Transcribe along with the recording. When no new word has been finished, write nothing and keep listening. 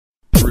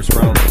Bruce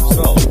Reynolds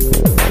himself.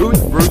 Who's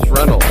Bruce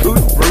Reynolds?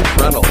 Who's Bruce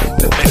Reynolds?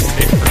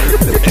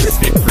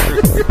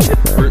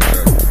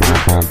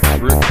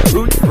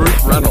 Who's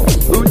Bruce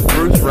Reynolds? Who's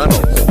Bruce Reynolds? Bruce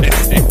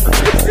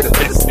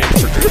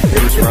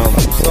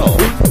Reynolds himself.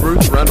 Who's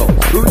Bruce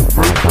Reynolds? Who's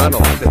Bruce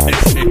Reynolds?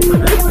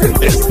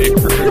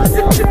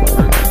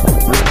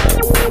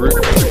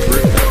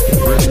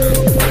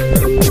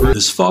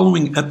 This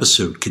following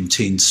episode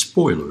contains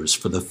spoilers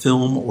for the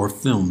film or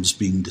films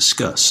being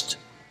discussed.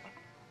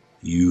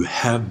 You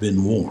have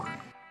been warned.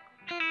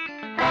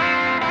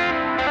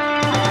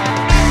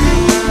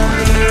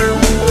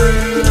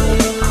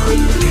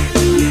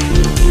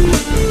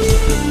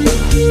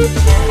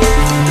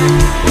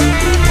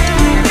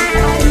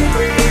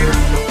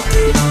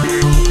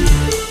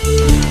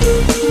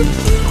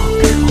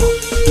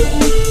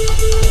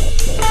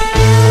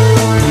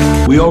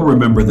 We all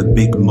remember the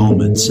big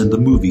moments in the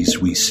movies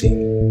we see.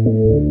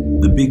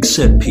 The big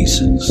set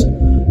pieces,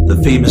 the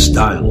famous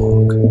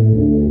dialogue,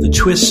 the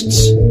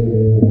twists,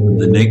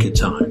 the naked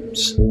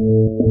times.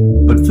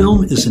 But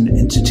film is an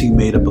entity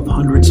made up of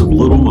hundreds of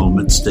little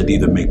moments that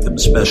either make them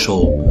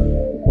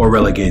special or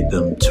relegate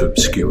them to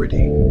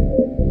obscurity.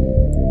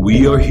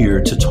 We are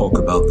here to talk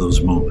about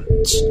those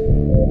moments.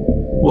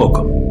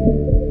 Welcome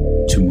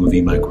to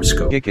Movie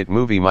Microscope. Kick it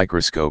Movie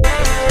Microscope.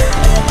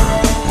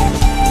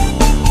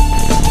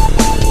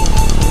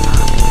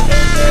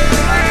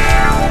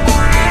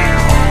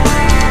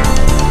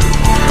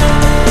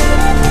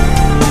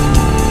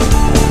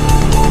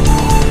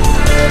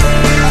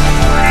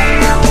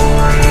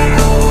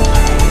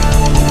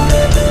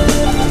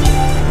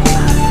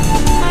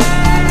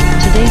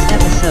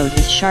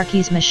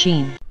 Sharky's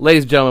Machine.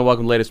 Ladies and gentlemen,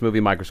 welcome to the latest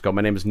Movie Microscope.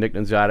 My name is Nick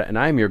Nunziata, and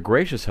I am your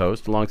gracious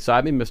host.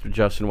 Alongside me, Mr.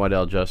 Justin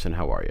Waddell. Justin,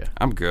 how are you?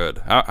 I'm good.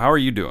 How are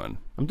you doing?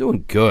 I'm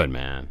doing good,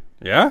 man.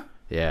 Yeah?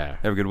 Yeah.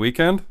 Have a good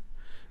weekend?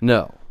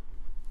 No.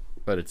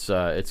 But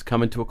it's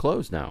coming to a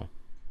close now.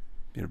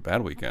 You had a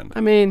bad weekend. I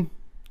mean,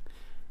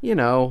 you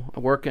know,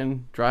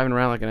 working, driving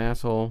around like an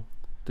asshole,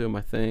 doing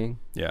my thing.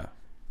 Yeah.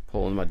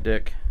 Pulling my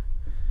dick.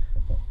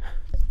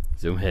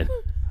 Zoom in.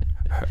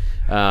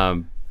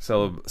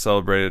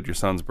 Celebrated your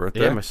son's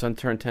birthday? Yeah, my son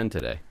turned 10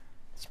 today.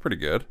 It's pretty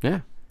good.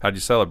 Yeah. How'd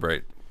you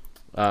celebrate?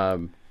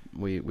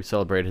 We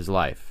celebrated his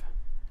life.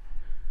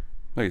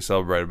 No, you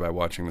celebrated by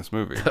watching this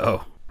movie.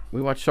 Oh.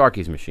 We watched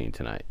Sharky's Machine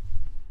tonight.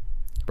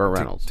 Burt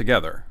Reynolds.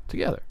 Together.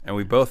 And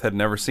we both had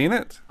never seen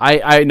it?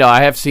 I know,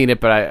 I have seen it,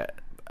 but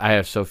I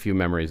have so few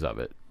memories of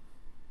it.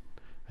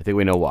 I think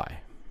we know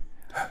why.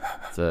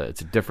 It's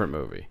a different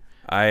movie.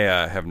 I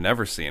have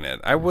never seen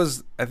it.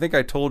 I think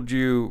I told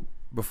you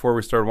before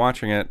we started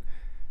watching it,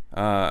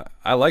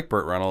 I like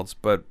Burt Reynolds,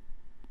 but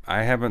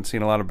I haven't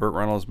seen a lot of Burt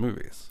Reynolds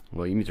movies.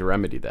 Well, you need to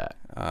remedy that.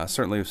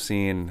 Certainly have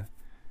seen,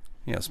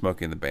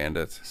 Smokey and the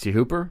Bandit. See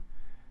Hooper?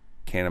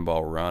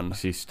 Cannonball Run.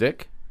 See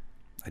Stick?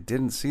 I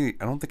don't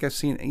think I've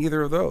seen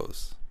either of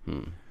those.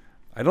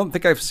 I don't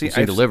think I've seen... You've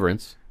seen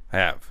Deliverance. I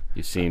have.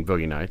 You've seen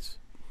Boogie Nights.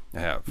 I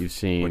have. You've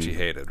seen... Which he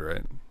hated,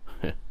 right?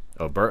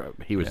 Oh, Burt,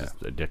 he was just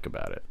a dick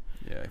about it.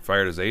 Yeah, he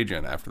fired his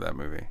agent after that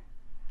movie.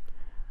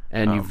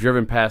 And you've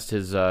driven past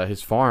his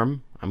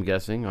farm, I'm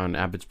guessing, on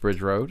Abbott's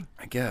Bridge Road.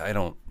 I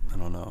don't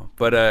know.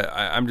 But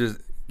I'm just,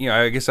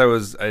 I guess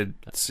I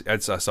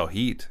saw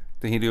Heat.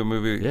 Did he do a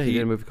movie? Yeah, he Heat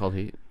did a movie called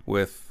Heat.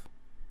 With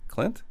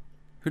Clint?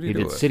 Who did he do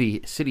did it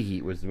with? City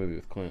Heat was the movie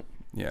with Clint.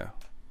 Yeah.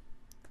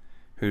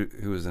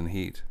 Who was in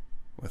Heat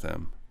with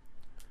him?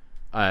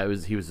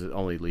 He was the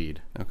only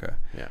lead. Okay.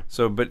 Yeah.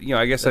 So, but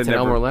I guess That's I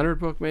never. an Elmore Leonard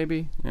book,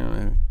 maybe. Yeah,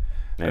 maybe. Anyway.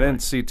 I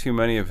didn't see too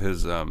many of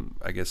his,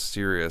 I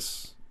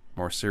guess,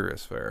 more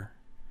serious fare.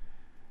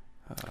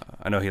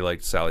 I know he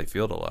liked Sally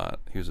Field a lot.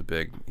 He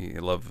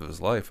loved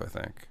his life, I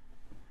think.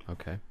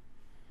 Okay.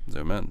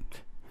 Zoom in.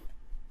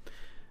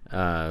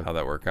 How'd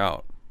that work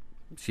out?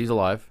 She's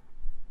alive.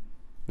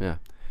 Yeah.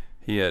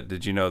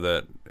 Did you know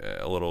that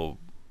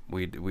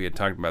we had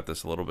talked about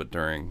this a little bit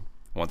during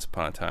Once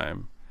Upon a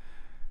Time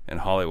in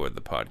Hollywood,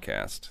 the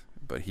podcast,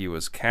 but he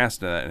was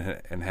cast in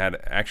that and had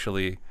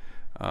actually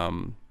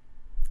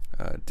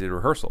did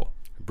rehearsal.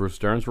 Bruce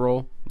Dern's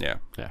role? Yeah.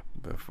 Yeah.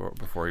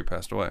 Before he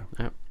passed away.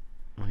 Yeah.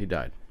 Well, he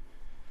died.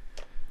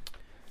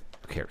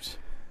 Who cares?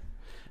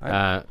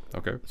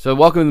 Okay. So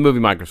welcome to the Movie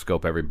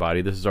Microscope,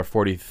 everybody. This is our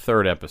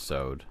 43rd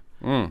episode.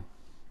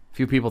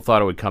 Few people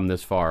thought it would come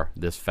this far,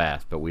 this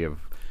fast, but we're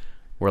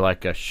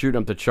like shooting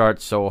up the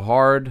charts so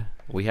hard.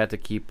 We have got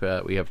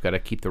to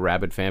keep the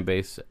rabid fan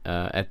base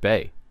at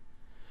bay.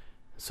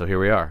 So here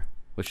we are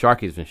with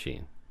Sharky's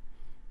Machine,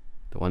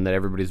 the one that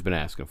everybody's been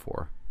asking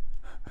for.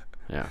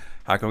 Yeah.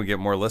 How can we get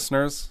more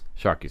listeners?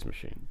 Sharky's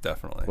Machine.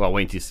 Definitely. Well,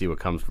 wait till you see what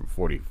comes from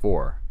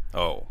 44.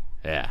 Oh.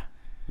 Yeah.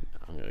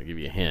 I'm going to give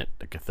you a hint.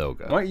 The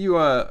Cathoga. Why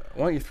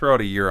don't you throw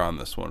out a year on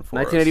this one for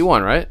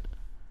 1981, us? right?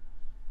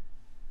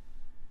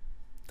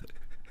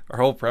 Our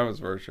whole premise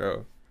for our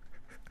show.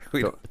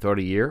 Throw out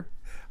a year?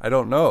 I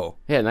don't know.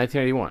 Yeah,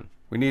 1981.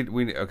 We need.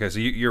 Okay, so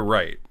you're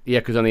right. Yeah,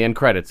 because on the end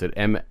credits, it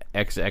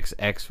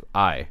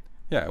MXXXI.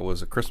 Yeah, it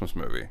was a Christmas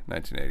movie,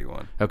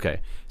 1981.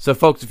 Okay. So,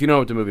 folks, if you know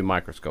what the movie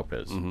Microscope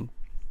is,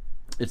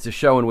 It's a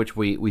show in which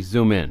we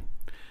zoom in.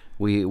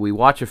 We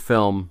watch a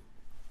film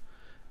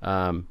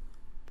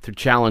through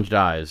challenged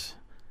eyes,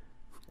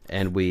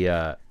 and we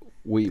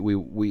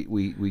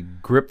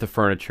grip the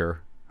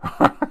furniture,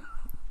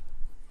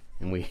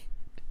 and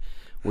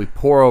we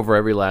pore over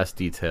every last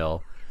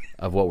detail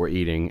of what we're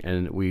eating,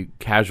 and we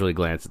casually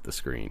glance at the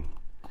screen.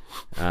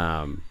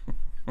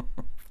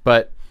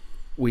 But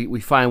we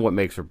find what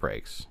makes or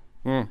breaks,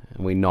 and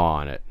we gnaw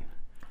on it,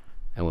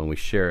 and when we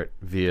share it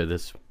via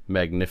this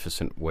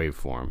magnificent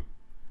waveform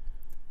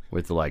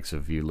with the likes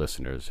of you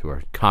listeners who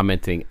are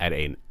commenting at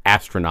an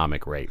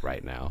astronomical rate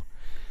right now.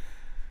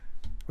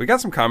 We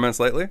got some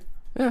comments lately.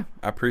 Yeah.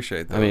 I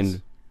appreciate those. I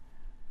mean,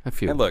 a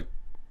few. And look,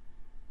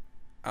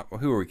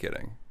 who are we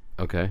kidding?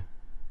 Okay.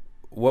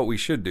 What we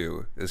should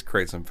do is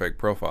create some fake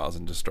profiles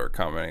and just start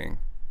commenting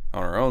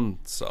on our own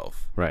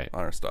self, Right. on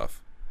our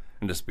stuff,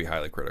 and just be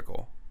highly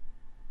critical.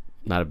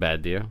 Not a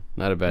bad deal.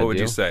 Not a bad deal. What would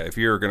you say if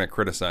you were going to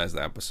criticize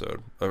the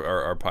episode or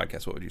our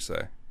podcast? What would you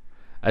say?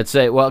 I'd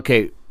say, well,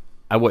 okay,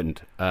 I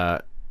wouldn't.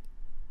 So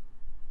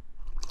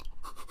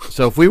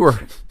if we were,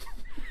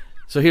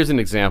 so here's an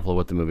example of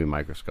what the movie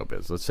Microscope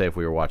is. Let's say if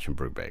we were watching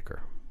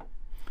Brubaker,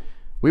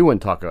 we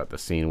wouldn't talk about the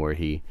scene where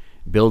he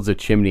builds a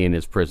chimney in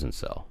his prison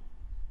cell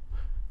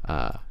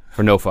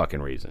for no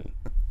fucking reason.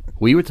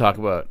 We would talk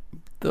about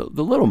the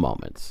little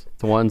moments,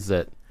 the ones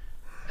that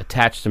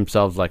attach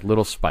themselves like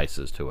little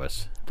spices to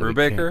us.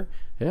 Brubaker?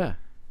 Yeah.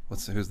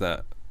 Who's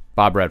that?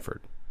 Bob Redford.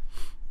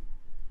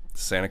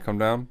 Does Santa come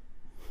down?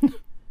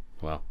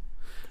 Well,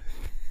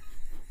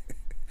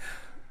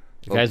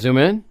 you guys zoom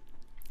in.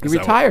 He Is that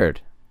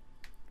retired.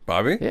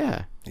 Bobby?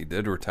 Yeah. He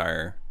did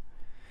retire.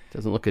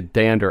 Doesn't look a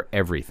day under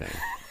everything.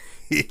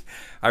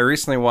 I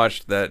recently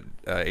watched that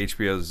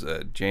HBO's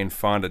Jane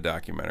Fonda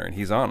documentary, and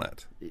he's on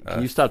it.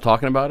 Can you stop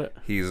talking about it?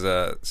 He's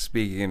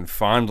speaking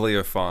fondly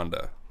of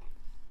Fonda.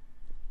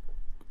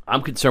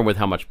 I'm concerned with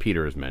how much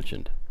Peter is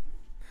mentioned.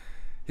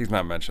 He's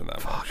not mentioned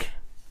that much.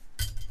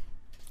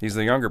 He's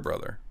the younger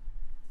brother.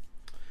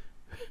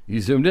 You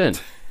zoomed in.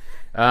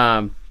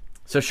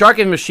 So Shark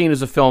and Machine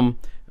is a film,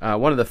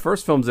 one of the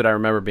first films that I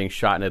remember being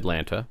shot in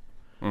Atlanta.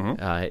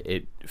 Mm-hmm.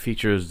 It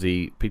features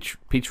the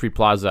Peachtree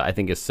Plaza, I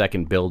think, is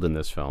second build in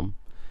this film.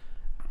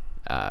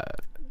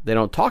 They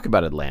don't talk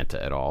about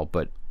Atlanta at all,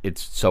 but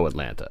it's so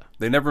Atlanta.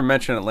 They never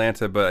mention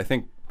Atlanta, but I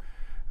think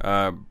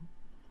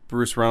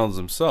Bruce Reynolds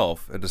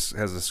himself has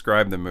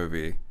described the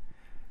movie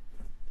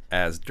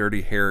as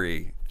Dirty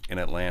Harry in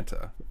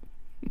Atlanta.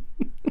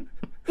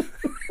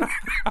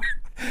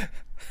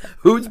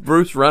 Who's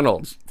Bruce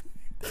Reynolds?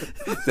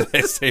 Did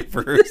I say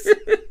Bruce?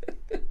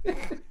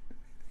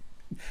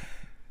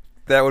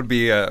 That would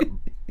be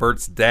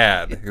Bert's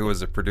dad, who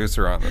was a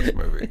producer on this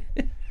movie.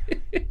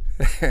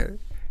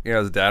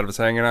 His dad was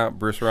hanging out,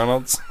 Bruce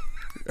Reynolds.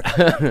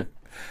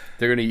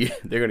 They're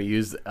gonna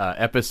use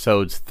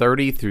episodes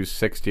 30 through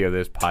 60 of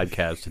this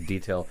podcast to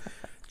detail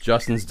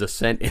Justin's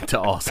descent into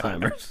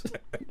Alzheimer's.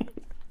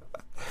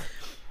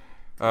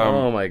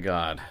 Oh my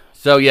God!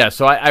 So yeah,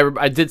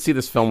 I did see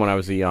this film when I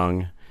was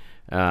young.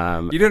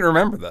 You didn't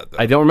remember that, though.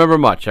 I don't remember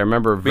much. I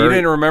remember But you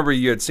didn't remember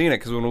you had seen it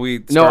because when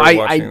we started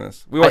watching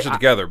this, we watched it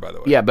together, by the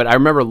way. Yeah, but I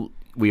remember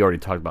we already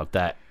talked about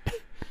that.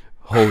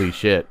 Holy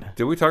shit!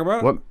 Did we talk about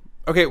it? What?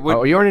 Okay.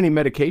 Are you on any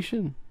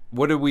medication?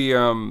 What did we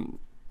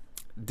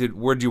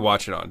where'd you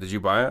watch it on? Did you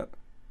buy it?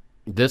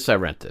 This I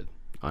rented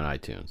on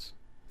iTunes.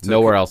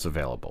 Nowhere else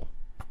available.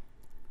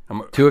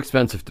 Too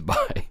expensive to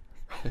buy.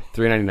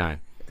 $3.99.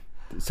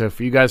 So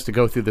for you guys to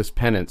go through this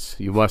penance,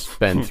 you must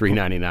spend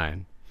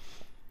 $3.99.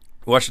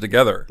 We watched it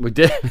together. We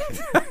did.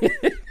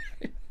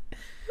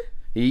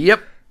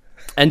 Yep.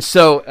 And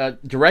so,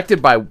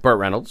 directed by Burt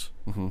Reynolds,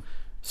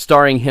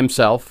 starring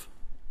himself,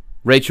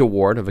 Rachel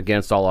Ward of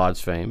Against All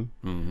Odds fame,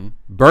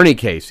 Bernie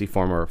Casey,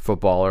 former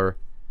footballer,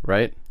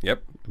 right?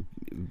 Yep.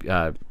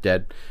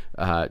 Dead.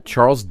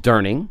 Charles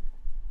Durning,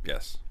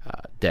 Yes.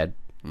 dead.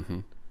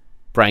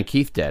 Brian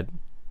Keith, dead.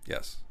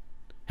 Yes.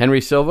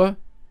 Henry Silva,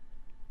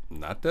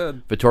 Not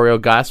dead. Vittorio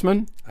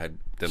Gassman, I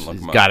didn't look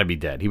he's him up. got to be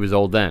dead. He was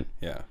old then.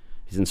 Yeah.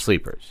 He's in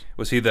Sleepers.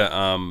 Was he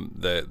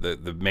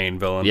the main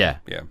villain? Yeah.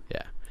 Yeah.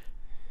 Yeah.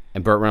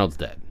 And Burt Reynolds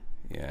dead.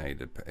 Yeah, he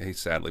did. He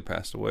sadly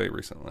passed away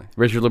recently.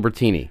 Richard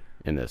Libertini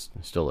in this,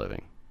 still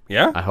living.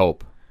 Yeah? I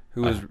hope.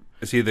 Who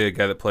is he the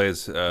guy that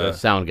plays The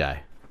sound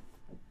guy.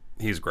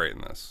 he's great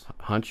in this.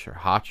 Hunch or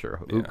Hotch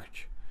or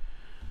Ooch.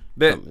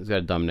 The, He's got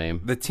a dumb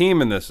name. the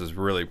team in this is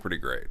really pretty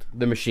great.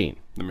 The Machine.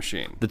 The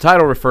Machine. The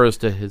title refers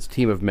to his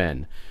team of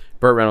men.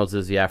 Burt Reynolds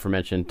is the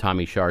aforementioned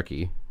Tommy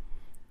Sharkey.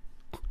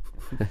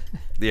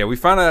 Yeah, we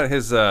found out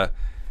his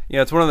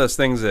it's one of those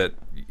things that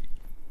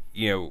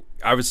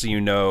obviously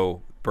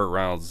Burt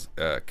Reynolds'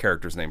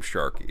 character's name's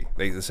Sharky.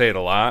 They say it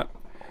a lot.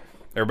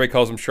 Everybody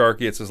calls him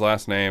Sharky. It's his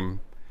last name.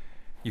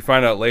 You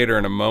find out later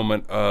in a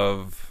moment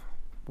of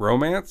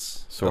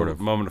romance, Sort a of.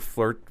 moment of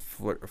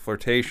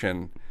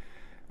flirtation,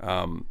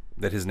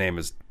 that his name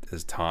is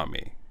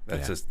Tommy.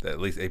 That's just, at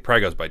least he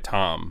probably goes by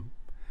Tom.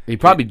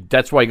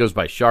 That's why he goes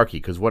by Sharky,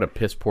 because what a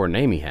piss poor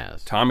name he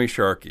has. Tommy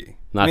Sharky.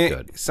 Not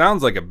good.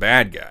 Sounds like a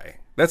bad guy.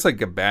 That's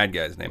like a bad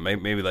guy's name.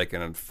 Maybe like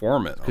an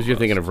informant. Because you're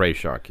thinking of Ray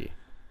Sharkey.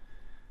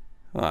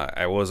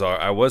 I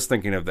was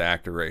thinking of the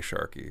actor Ray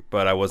Sharkey,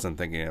 but I wasn't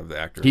thinking of the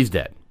actor. He's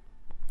dead.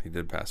 He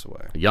did pass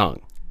away.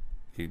 Young.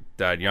 He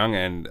died young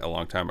and a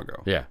long time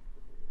ago. Yeah.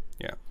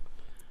 Yeah.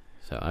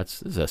 So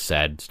this is a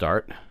sad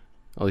start.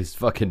 All these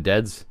fucking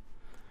deads.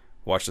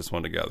 Watch this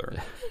one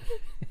together.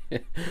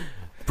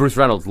 Bruce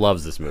Reynolds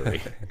loves this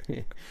movie.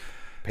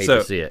 Paid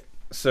to see it.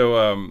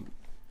 So,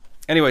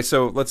 anyway,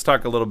 so let's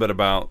talk a little bit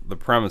about the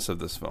premise of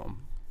this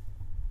film.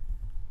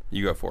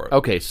 You go for it.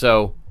 Okay,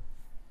 so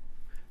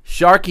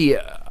Sharky,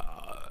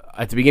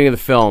 at the beginning of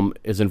the film,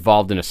 is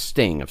involved in a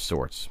sting of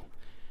sorts.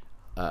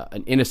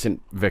 An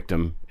innocent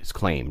victim is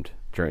claimed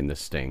during this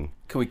sting.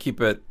 Can we keep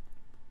it?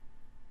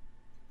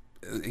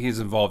 He's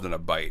involved in a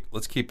bite.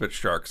 Let's keep it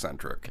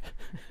shark-centric.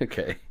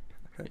 Okay.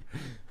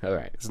 All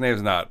right. His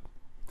name's not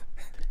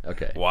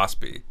Okay.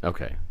 Waspy.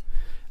 Okay.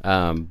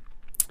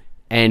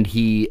 And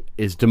he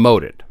is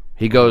demoted.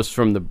 He goes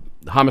from the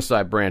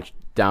homicide branch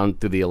down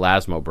to the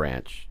Elasmo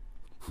branch,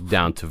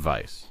 down to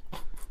Vice.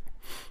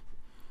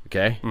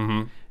 Okay?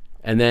 Mm-hmm.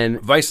 And then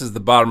Vice is the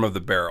bottom of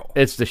the barrel.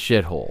 it's the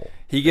shithole.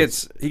 He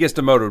gets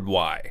demoted.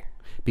 Why?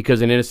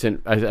 Because an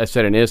innocent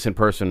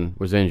person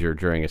was injured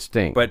during a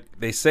sting. But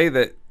they say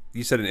that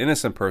you said an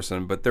innocent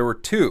person, but there were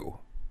two.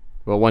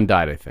 Well, one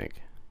died, I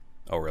think.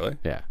 Oh, really?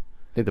 Yeah.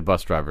 I think the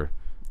bus driver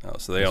Oh,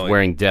 so they was only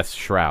wearing death's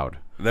shroud.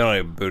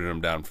 booted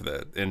him down for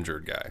the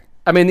injured guy.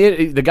 I mean,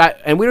 the guy,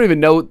 and we don't even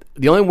know,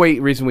 the only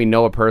reason we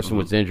know a person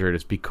was injured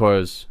is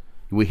because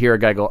we hear a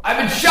guy go, I've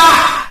been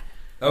shot!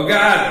 Oh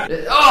God!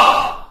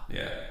 Oh!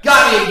 Yeah.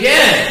 Got me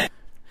again!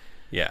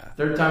 Yeah.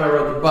 Third time I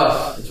rode the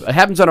bus. It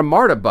happens on a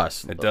MARTA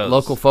bus. It does.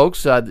 Local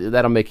folks,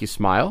 that'll make you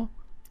smile.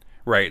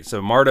 Right.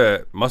 So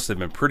Marta must have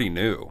been pretty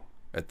new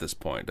at this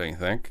point, don't you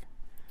think?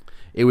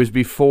 It was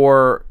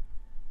before,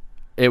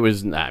 I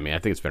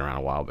think it's been around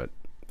a while, but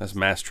That's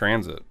mass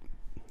transit.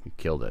 he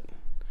killed it.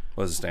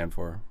 What does it stand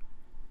for?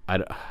 I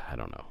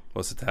don't know.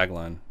 What's the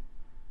tagline?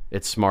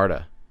 It's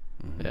SMARTA.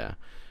 Yeah.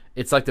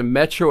 It's like the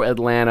Metro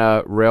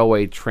Atlanta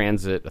Railway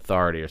Transit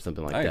Authority or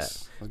something like Nice. that.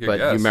 That's a good But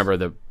guess. you remember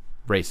the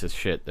racist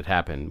shit that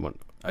happened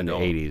in the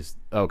don't. 80s.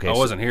 Okay. I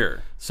wasn't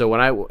here. So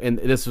and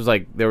this was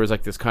like, there was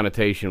like this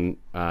connotation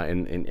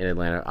in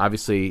Atlanta.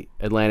 Obviously,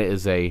 Atlanta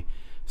is a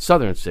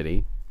southern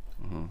city.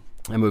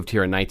 I moved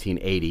here in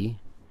 1980,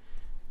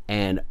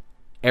 and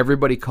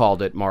everybody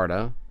called it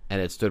MARTA, and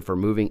it stood for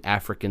Moving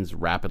Africans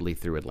Rapidly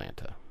Through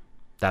Atlanta.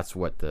 That's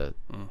what the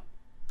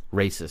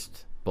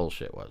racist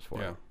bullshit was for.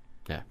 Yeah.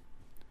 Yeah.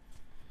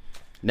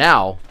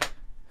 Now,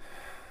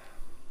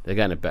 they've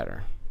gotten it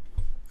better.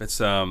 It's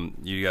you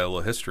got a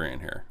little history in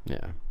here.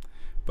 Yeah.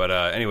 But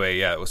anyway,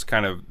 yeah, it was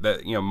kind of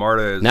that.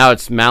 Marta is Now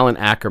it's Malin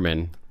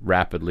Ackerman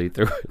rapidly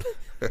through.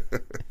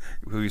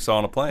 who you saw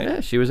on a plane. Yeah,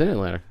 she was in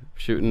Atlanta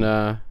shooting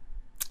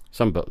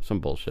some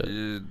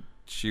bullshit.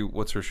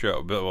 What's her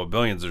show?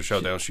 Billions is a show.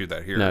 They don't shoot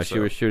that here. No, so. she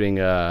was shooting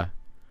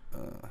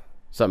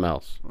something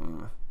else.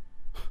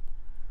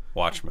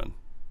 Watchmen.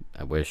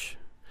 I wish.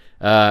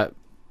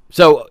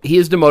 So he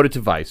is demoted to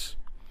Vice,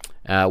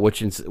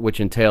 which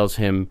entails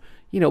him,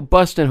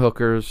 busting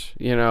hookers,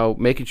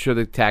 making sure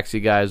the taxi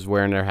guys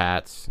wearing their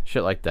hats,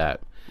 shit like that.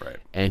 Right.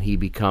 And he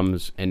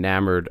becomes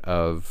enamored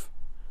of.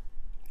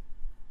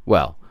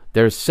 Well,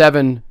 there's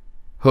 7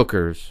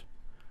 hookers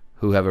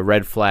who have a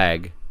red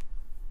flag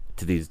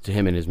to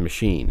him and his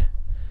machine,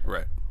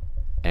 Right.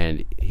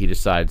 and he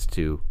decides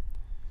to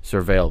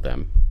surveil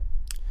them.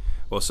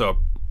 Well, so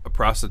a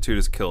prostitute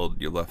is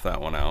killed. You left that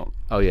one out.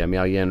 Oh yeah,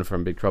 Miao Yin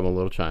from Big Trouble in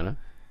Little China.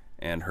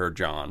 And her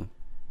John,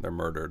 they're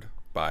murdered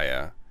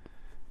by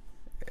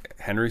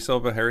Harry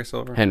Silva.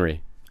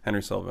 Henry.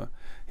 Henry Silva.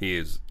 He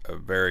is a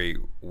very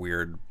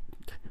weird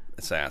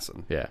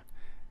assassin. Yeah.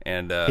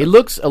 And He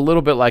looks a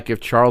little bit like if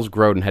Charles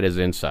Grodin had his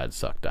insides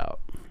sucked out.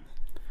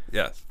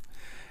 yes.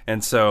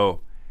 And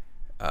so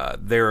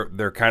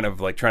they're kind of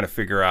like trying to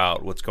figure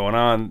out what's going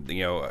on.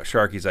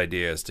 Sharky's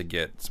idea is to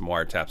get some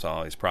wiretaps on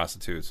all these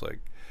prostitutes,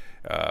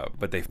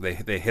 but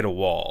they hit a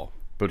wall.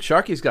 But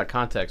Sharky's got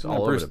contacts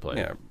all over the place.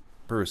 Yeah,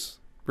 Bruce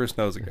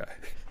knows a guy.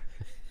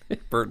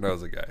 Bert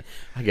knows a guy.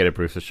 I get it,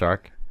 Bruce the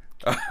Shark.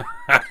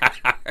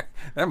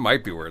 That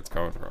might be where it's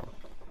coming from.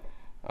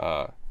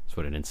 That's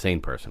what an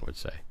insane person would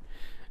say.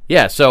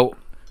 Yeah. So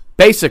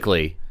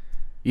basically,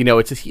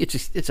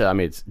 it's a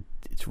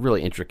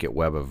really intricate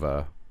web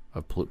of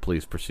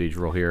police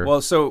procedural here.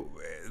 Well, so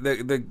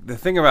the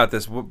thing about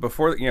this,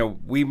 before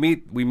we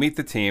meet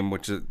the team,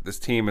 which is, this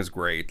team is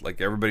great. Like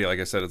everybody, like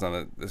I said, is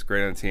is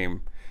great on the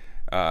team.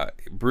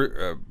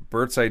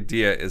 Bert's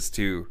idea is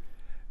to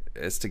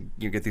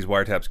get these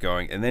wiretaps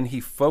going, and then he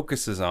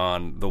focuses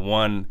on the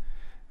one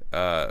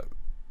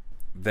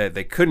that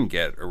they couldn't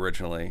get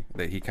originally,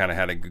 that he kind of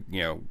had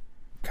to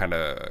kind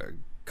of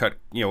cut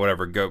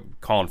go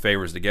calling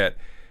favors to get,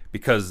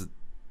 because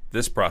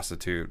this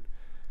prostitute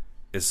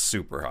is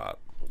super hot.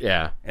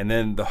 Yeah. And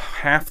then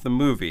half the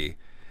movie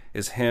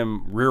is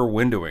him rear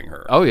windowing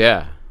her. Oh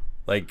yeah.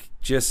 Like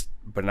just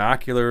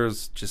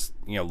binoculars, just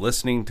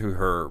listening to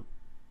her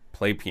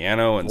play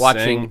piano and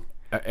Watching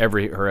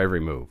sing. her every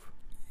move.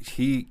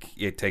 he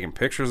taking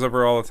pictures of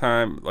her all the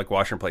time, like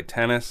watching her play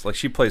tennis. Like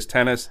she plays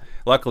tennis,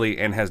 luckily,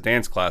 and has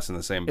dance class in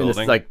the same And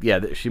building. it's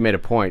like, she made a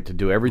point to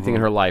do everything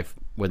in her life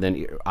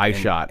within eye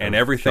shot. and of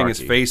everything is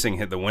Sharky.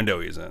 facing the window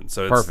he's in.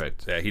 So it's,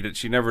 Perfect. Yeah,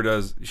 she never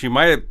does. She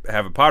might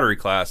have a pottery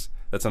class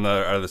that's on the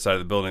other side of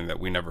the building that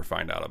we never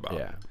find out about.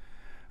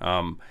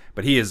 Yeah.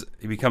 But he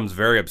becomes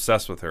very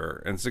obsessed with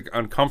her, and it's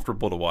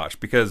uncomfortable to watch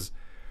because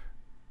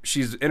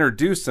she's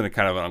introduced in a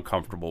kind of an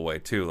uncomfortable way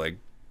too. Like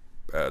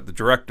the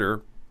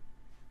director,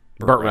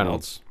 Burt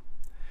Reynolds.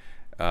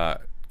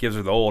 gives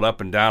her the old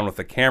up and down with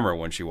the camera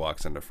when she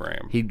walks into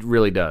frame. He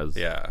really does.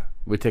 Yeah.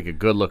 We take a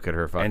good look at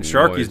her fucking And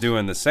Sharky's noise.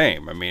 doing the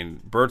same. I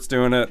mean, Bert's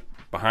doing it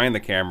behind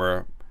the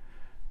camera.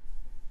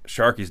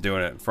 Sharky's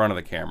doing it in front of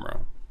the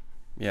camera.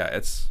 Yeah,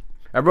 it's...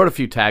 I wrote a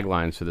few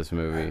taglines for this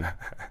movie.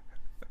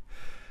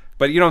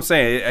 But you know what I'm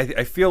saying?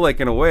 I feel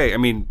like, in a way, I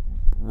mean,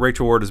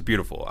 Rachel Ward is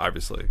beautiful,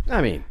 obviously.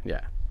 I mean,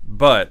 yeah.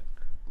 But,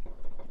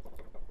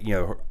 you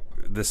know,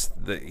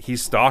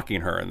 he's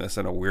stalking her in this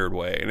in a weird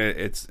way. And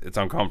it's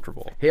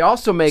uncomfortable. He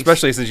also makes...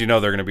 Especially since you know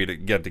they're going to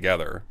get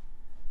together.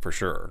 For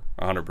sure.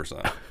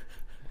 100%.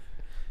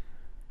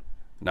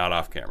 Not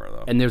off camera,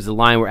 though. And there's a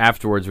line where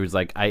afterwards where he's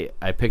like, I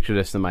picture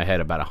this in my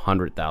head about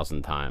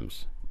 100,000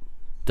 times.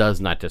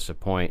 Does not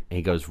disappoint. And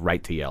he goes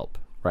right to Yelp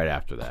right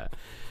after that.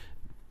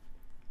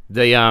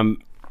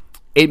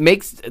 It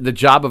makes the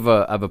job of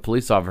a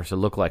police officer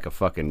look like a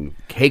fucking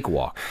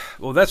cakewalk.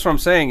 Well, that's what I'm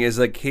saying is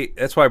like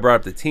that's why I brought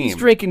up the team. He's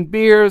drinking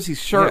beers. He's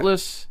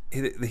shirtless.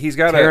 He's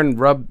got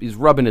He's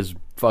rubbing his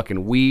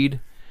fucking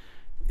weed.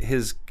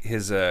 His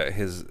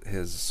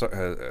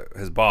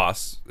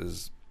boss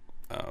is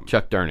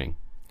Chuck Durning.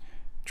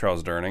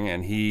 Charles Durning,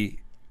 and he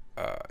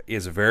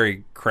is a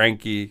very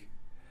cranky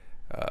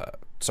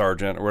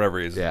sergeant or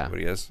whatever what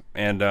he is,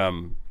 and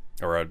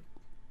or a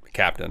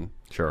captain.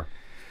 Sure.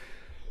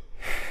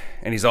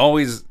 And he's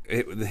always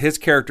his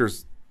character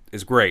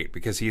is great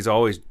because he's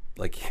always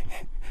like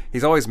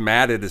he's always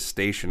mad at his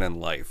station in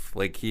life.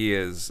 Like he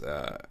is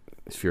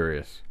He's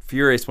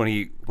furious when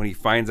he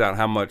finds out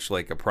how much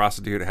like a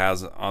prostitute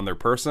has on their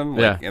person.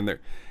 Like, and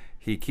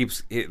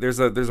there's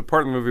a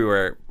part in the movie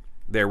where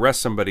they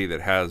arrest somebody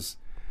that has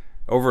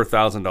over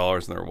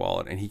 $1,000 in their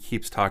wallet, and he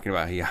keeps talking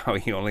about how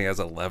he only has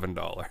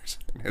 $11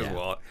 in his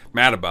wallet.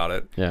 Mad about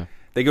it. Yeah.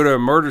 They go to a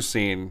murder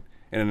scene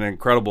in an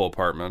incredible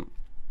apartment.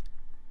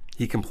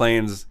 He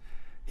complains.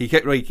 He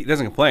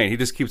doesn't complain. He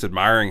just keeps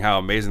admiring how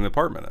amazing the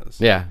apartment is.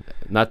 Yeah.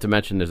 Not to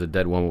mention there's a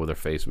dead woman with her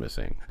face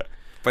missing.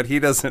 But he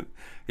doesn't.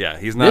 Yeah,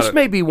 he's not. This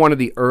may be one of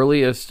the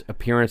earliest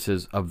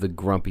appearances of the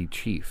grumpy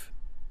chief.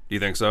 You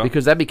think so?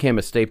 Because that became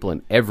a staple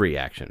in every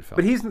action film.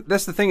 But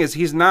that's the thing is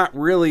he's not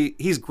really.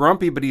 He's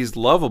grumpy, but he's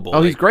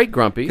lovable. he's great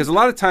grumpy. Because a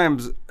lot of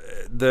times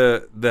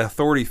the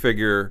authority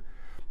figure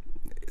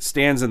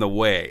stands in the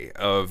way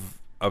of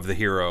the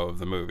hero of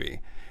the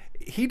movie.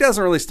 He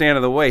doesn't really stand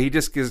in the way. He's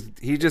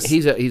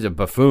a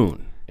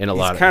buffoon in a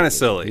lot of. He's kind of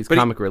silly. He's but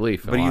comic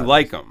relief. But you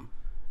like him.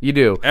 You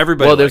do.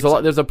 Everybody. Well, there's likes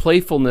him. there's a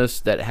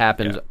playfulness that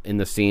happens in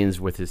the scenes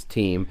with his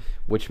team,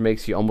 which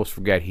makes you almost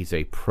forget he's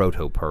a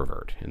proto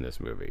pervert in this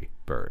movie.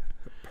 Bert.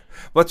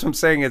 What's I'm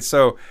saying? It's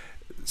so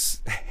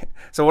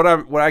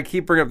what I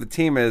keep bringing up the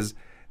team is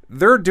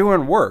they're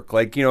doing work.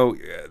 Like, you know,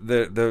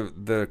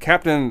 the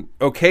captain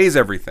okays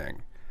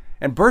everything.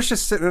 And Bert's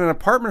just sitting in an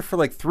apartment for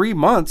like 3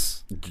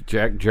 months.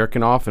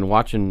 Jerking off and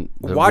watching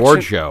the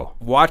Ward show.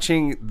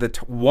 Watching the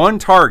one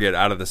target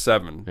out of the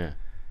 7. Yeah.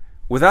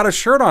 Without a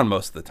shirt on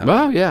most of the time.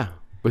 Well, yeah.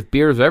 With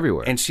beers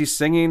everywhere. And she's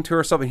singing to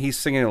herself and he's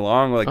singing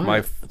along like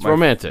it's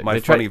romantic.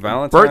 My funny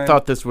Valentine. Bert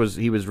thought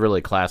he was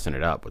really classing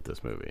it up with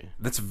this movie.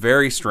 That's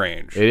very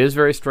strange. It is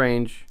very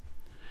strange.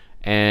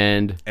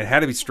 And it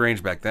had to be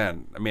strange back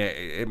then. I mean,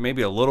 it may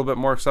be a little bit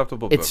more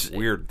acceptable, but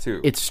weird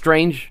too. It's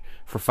strange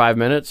for 5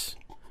 minutes.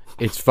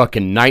 It's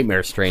fucking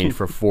nightmare strange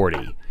for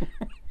 40.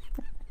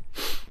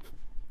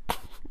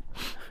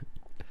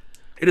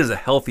 It is a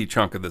healthy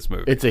chunk of this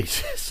movie. It's a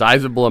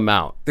sizable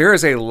amount. There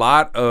is a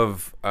lot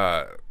of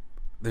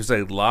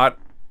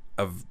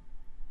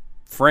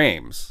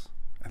frames.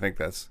 I think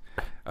that's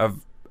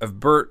of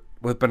Bert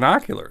with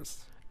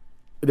binoculars.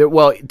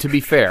 Well, to be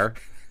fair,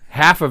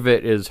 half of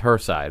it is her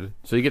side,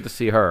 so you get to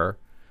see her.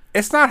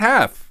 It's not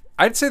half.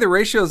 I'd say the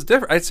ratio is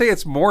different. I'd say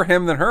it's more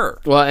him than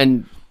her. Well,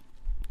 and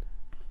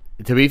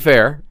to be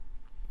fair,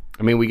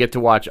 I mean, we get to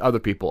watch other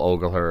people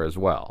ogle her as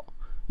well.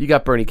 You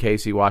got Bernie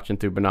Casey watching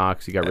through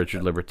binocs. You got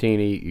Richard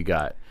Libertini. You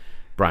got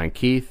Brian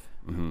Keith.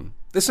 Mm-hmm.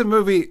 This is a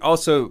movie,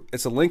 also,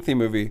 it's a lengthy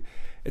movie.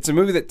 It's a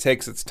movie that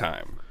takes its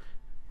time.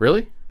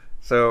 Really?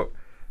 So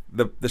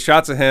the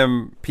shots of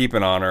him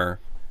peeping on her,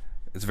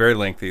 it's very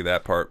lengthy,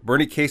 that part.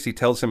 Bernie Casey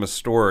tells him a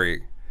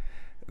story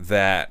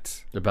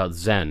that... About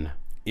Zen.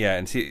 Yeah,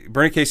 and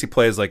Bernie Casey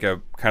plays like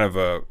a kind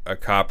of a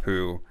cop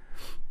who...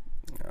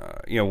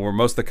 where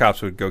most of the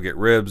cops would go get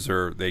ribs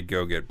or they'd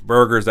go get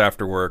burgers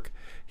after work.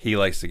 He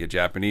likes to get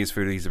Japanese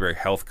food. He's very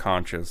health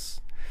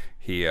conscious.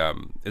 He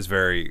is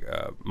very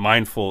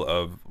mindful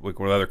of what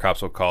other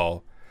cops will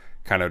call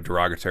kind of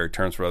derogatory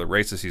terms for other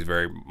races. He's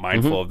very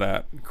mindful of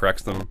that,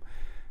 corrects them.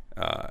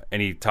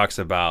 And he talks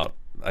about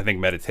I think,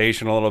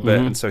 meditation a little bit.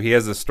 And so he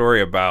has a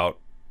story about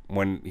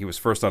when he was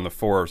first on the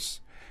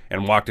force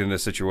and walked into a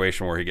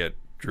situation where he get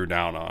drew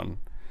down on.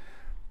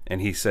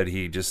 And he said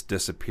he just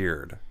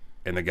disappeared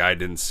and the guy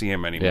didn't see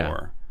him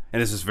anymore.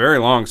 And it's this very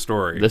long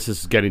story. This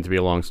is getting to be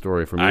a long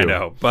story from you. I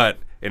know, but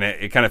and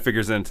it kind of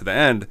figures into the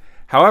end.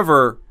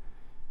 However,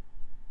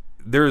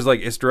 there's like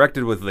it's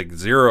directed with like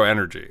zero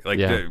energy. Like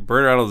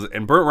Burt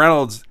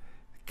Reynolds'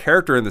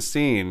 character in the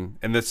scene,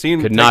 and the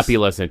scene could not be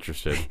less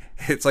interested.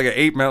 It's like an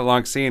 8-minute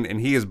long scene,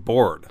 and he is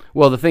bored.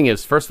 Well, the thing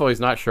is, first of all,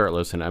 he's not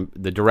shirtless, and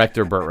the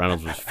director Burt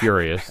Reynolds was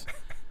furious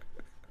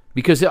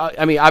because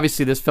I mean,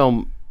 obviously, this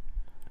film.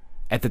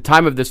 At the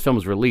time of this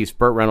film's release,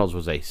 Burt Reynolds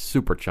was a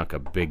super chunk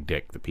of big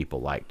dick that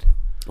people liked.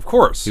 Of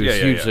course. He was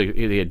hugely,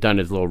 he had done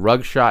his little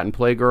rug shot in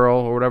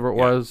Playgirl or whatever it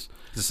was.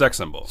 It's a sex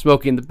symbol.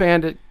 Smokey and the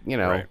Bandit, you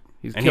know. Right.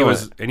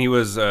 He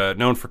was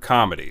known for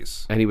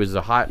comedies. And he was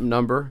a hot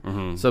number.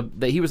 So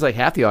he was like,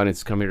 half the audience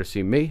is coming here to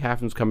see me, half of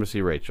them's coming to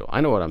see Rachel. I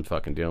know what I'm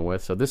fucking dealing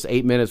with. So this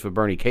 8 minutes with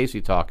Bernie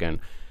Casey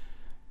talking,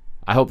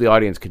 I hope the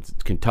audience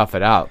can tough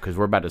it out because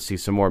we're about to see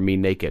some more me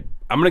naked.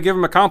 I'm going to give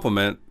him a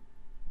compliment.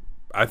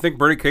 I think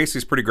Bernie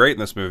Casey's pretty great in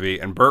this movie,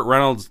 and Burt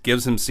Reynolds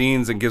gives him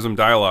scenes and gives him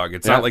dialogue.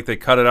 It's not like they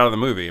cut it out of the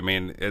movie. I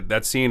mean,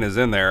 that scene is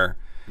in there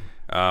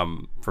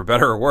for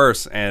better or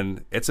worse,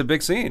 and it's a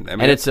big scene. I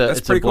mean, and it's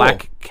a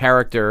black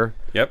character.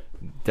 Yep,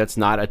 that's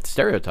not a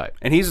stereotype.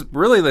 And he's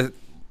really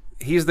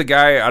he's the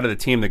guy out of the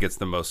team that gets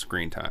the most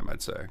screen time.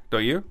 I'd say,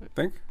 don't you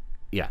think?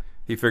 Yeah,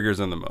 he figures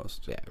in the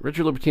most. Yeah,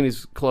 Richard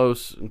Libertini's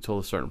close until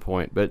a certain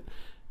point, but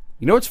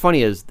you know what's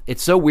funny is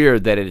it's so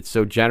weird that it's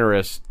so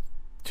generous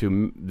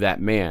to that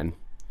man.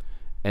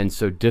 And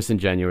so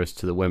disingenuous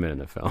to the women in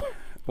the film.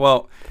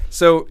 Well,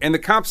 so and the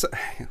cops,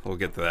 we'll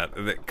get to that.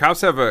 The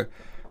cops have a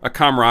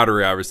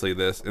camaraderie, obviously,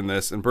 in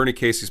this, and Bernie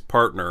Casey's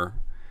partner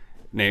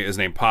is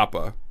named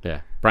Papa.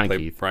 Yeah, Brian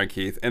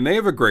Keith, and they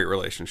have a great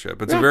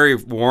relationship. It's a very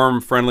warm,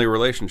 friendly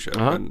relationship,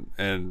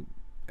 and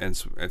I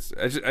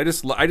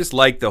just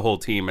like the whole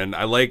team, and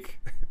I like.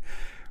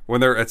 When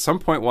they're at some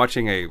point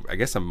watching a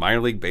minor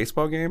league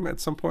baseball game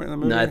at some point in the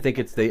movie. No, I think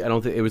I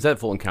don't think it was at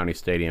Fulton County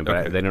Stadium,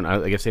 but okay.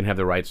 I guess they didn't have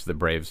the rights to the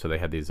Braves, so they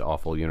had these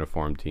awful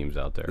uniform teams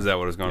out there. Is that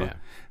what is going on?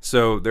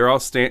 So they're all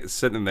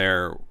sitting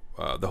there,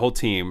 the whole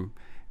team,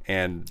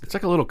 and it's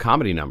like a little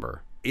comedy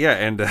number. Yeah,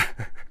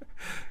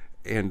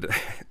 and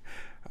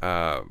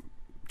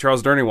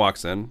Charles Durney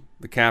walks in,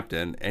 the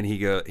captain, and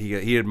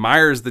he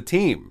admires the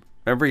team.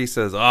 Remember, he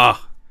says,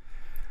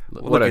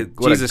 what a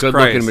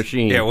good-looking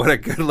machine. Yeah, what a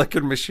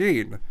good-looking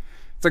machine.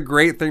 It's a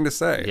great thing to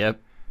say. Yep.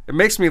 It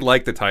makes me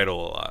like the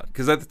title a lot,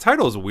 because the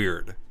title is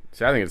weird.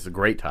 See, I think it's a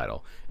great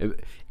title.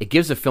 It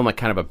gives the film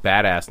kind of a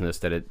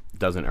badassness that it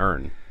doesn't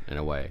earn, in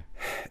a way.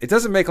 It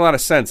doesn't make a lot of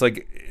sense.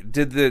 Like,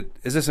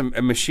 is this a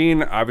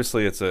machine?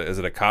 Obviously, is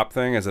it a cop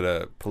thing? Is it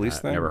a police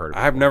thing? Never heard of it.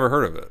 I've never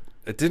heard of it.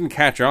 It didn't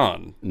catch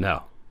on.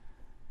 No.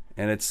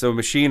 And so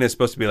machine is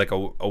supposed to be like a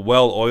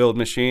well-oiled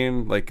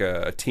machine, like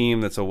a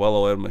team that's a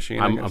well-oiled machine.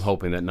 I'm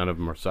hoping that none of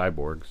them are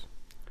cyborgs.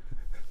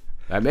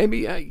 Maybe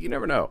you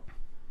never know.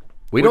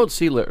 We don't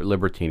see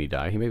Libertini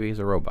die. Maybe he's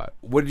a robot.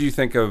 What did you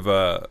think of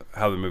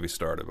how the movie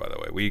started? By the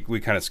way, we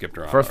kind of skipped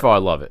around. First of all, I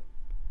love it.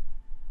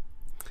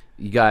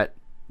 You got.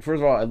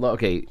 First of all, I love.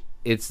 Okay,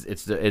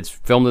 it's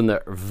filmed in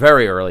the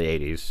very early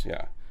 '80s.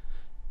 Yeah.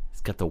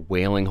 It's got the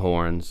wailing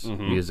horns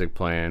music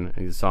playing.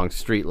 And the song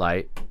 "Street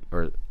Light"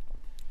 or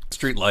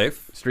Street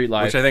Life,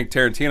 which I think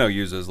Tarantino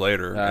uses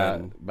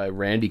later, by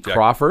Randy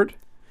Crawford,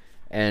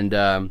 and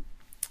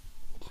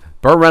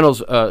Burt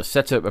Reynolds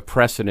sets a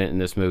precedent in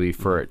this movie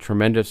for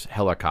tremendous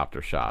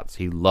helicopter shots.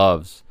 He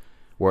loves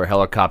where a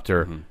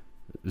helicopter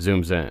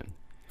zooms in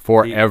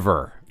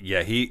forever.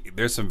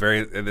 There's some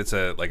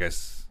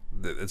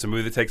it's a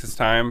movie that takes its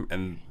time,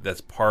 and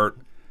that's part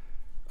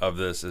of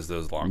this is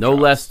those long. No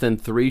shots. Less than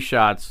 3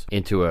 shots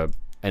into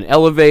an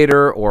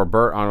elevator or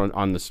Burt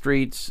on the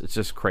streets. It's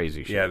just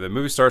crazy shit. Yeah, the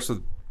movie starts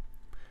with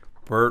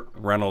Burt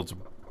Reynolds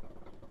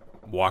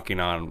walking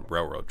on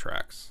railroad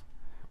tracks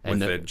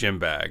with a gym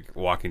bag,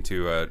 walking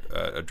to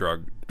a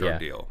drug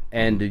deal.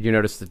 And did you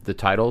notice the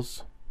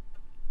titles?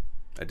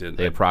 I did.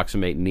 They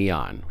approximate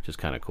neon, which is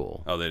kind of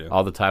cool. Oh, they do.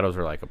 All the titles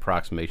are like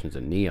approximations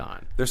of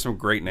neon. There's some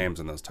great names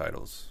in those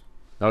titles.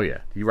 Oh, yeah.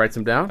 Did you write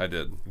some down? I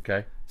did.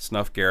 Okay.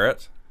 Snuff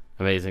Garrett.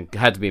 Amazing.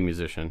 Had to be a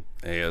musician.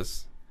 He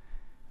is.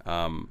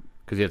 Because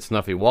he had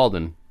Snuffy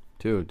Walden,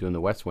 too, doing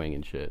the West Wing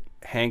and shit.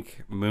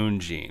 Hank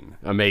Moongene.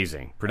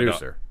 Amazing.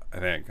 Producer. I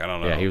think. I don't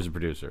know. Yeah, he was a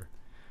producer.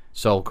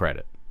 Sole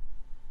credit.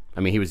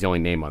 I mean, he was the only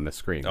name on the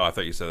screen. Oh, I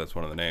thought you said that's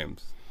one of the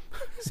names.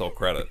 Sole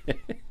credit.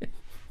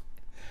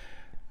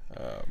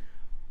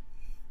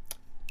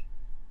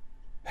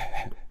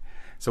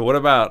 So what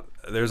about,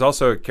 there's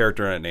also a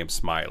character in it named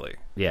Smiley.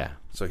 Yeah.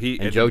 So and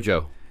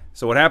JoJo.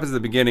 So what happens at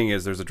the beginning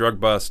is there's a drug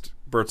bust,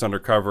 Burt's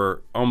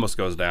undercover, almost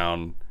goes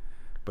down,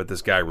 but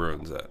this guy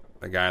ruins it.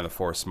 The guy on the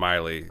force,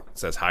 Smiley,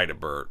 says hi to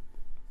Burt,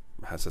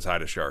 says hi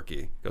to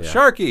Sharky. Goes,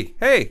 Sharky,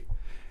 hey!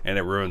 And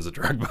it ruins the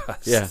drug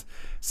bust. Yeah.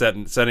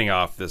 Setting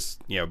off this,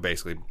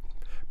 basically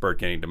Burt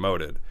getting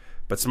demoted.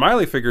 But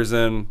Smiley figures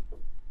in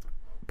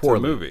poorly.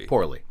 to the movie.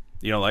 Poorly.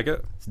 You don't like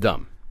it? It's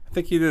dumb. I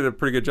think he did a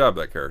pretty good job,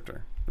 that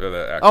character. Or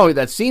that actor. Oh,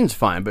 that scene's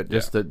fine, but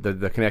just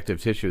the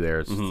connective tissue there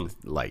is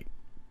light.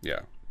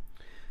 Yeah.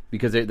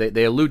 Because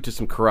they allude to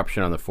some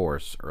corruption on the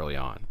Force early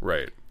on.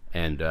 Right.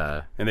 And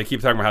they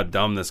keep talking about how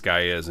dumb this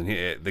guy is, and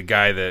the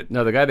guy that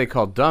no, the guy they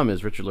call dumb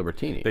is Richard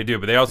Libertini. they do,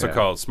 but they also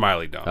call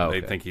Smiley dumb. Oh, They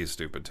okay. think he's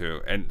stupid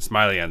too, and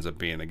Smiley ends up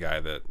being the guy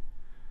that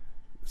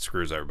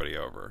screws everybody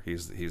over.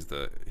 He's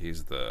the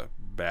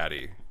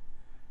baddie,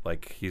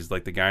 like he's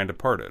like the guy in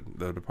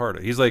The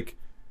Departed. He's like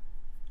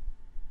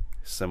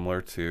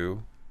similar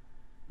to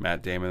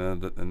Matt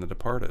Damon in The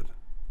Departed.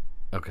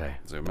 Okay,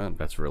 Zoom in.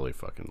 that's really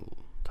fucking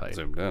tight.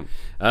 Zoomed in.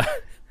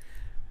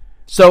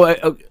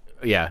 So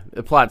yeah,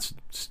 the plot's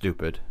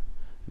stupid.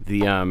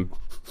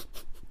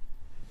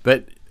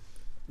 But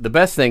the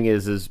best thing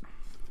is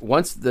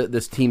once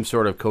this team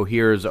sort of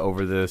coheres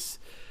over this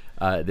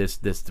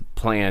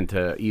plan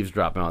to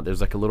eavesdrop on,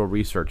 there's like a little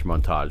research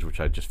montage which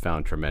I just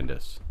found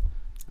tremendous,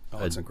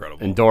 Oh, it's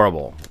incredible.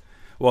 adorable.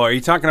 Well, are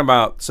you talking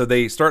about? So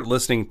they start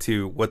listening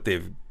to what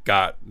they've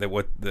got,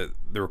 the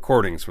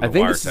recordings from the I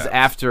think this is wiretaps.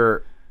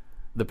 after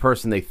the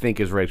person they think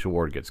is Rachel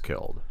Ward gets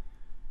killed,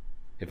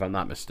 if I'm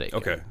not mistaken.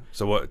 Okay,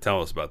 so what?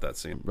 Tell us about that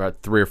scene.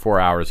 About 3 or 4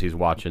 hours, he's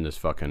watching this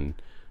fucking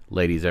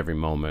lady's every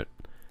moment,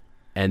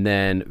 and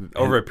then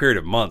Over a period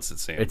of months, it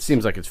seems. it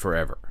seems like it's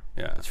forever.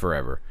 Yeah. It's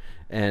forever.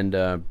 And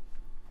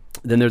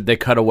then they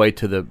cut away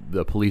to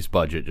the police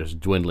budget just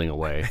dwindling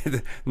away.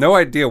 No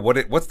idea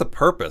what's the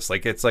purpose.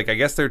 Like it's like I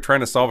guess they're trying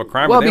to solve a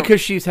crime. Well, but they don't-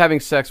 because she's having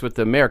sex with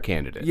the mayor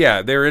candidate.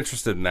 yeah, they're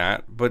interested in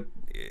that, but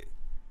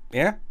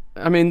yeah,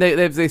 I mean,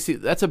 they see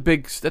that's a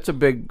big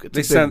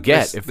They sent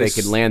get this- if this-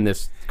 they could land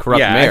this corrupt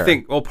yeah. mayor. I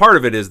think part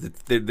of it is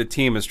that the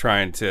team is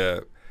trying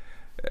to.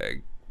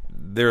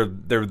 They're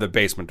the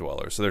basement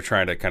dwellers, so they're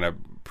trying to kind of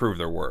prove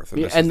their worth.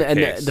 And, Yeah, this is the and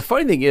case. the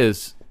funny thing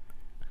is,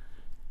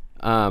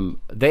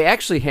 they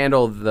actually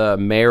handle the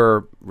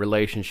mayor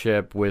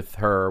relationship with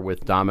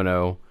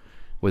Domino,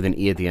 with an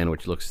E at the end,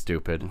 which looks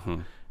stupid,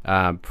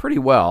 pretty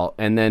well.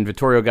 And then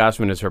Vittorio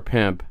Gassman is her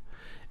pimp,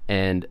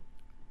 and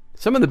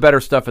some of the better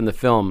stuff in the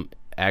film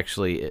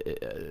actually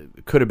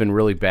could have been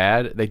really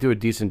bad. They do a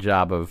decent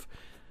job of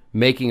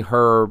making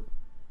her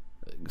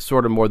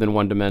sort of more than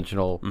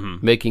one-dimensional,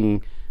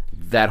 making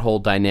that whole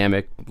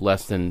dynamic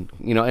less than,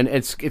 and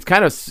it's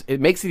kind of, it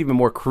makes it even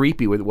more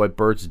creepy with what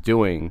Bert's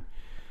doing,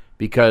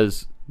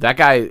 because that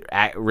guy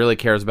really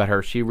cares about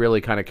her. She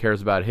really kind of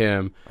cares about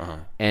him.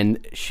 And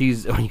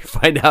she's, when you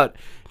find out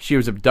she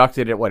was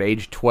abducted at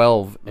age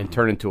 12 and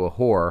turned into a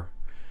whore.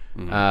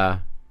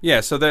 yeah,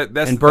 so that's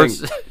And the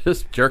Bert's thing.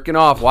 just jerking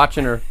off,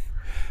 watching her.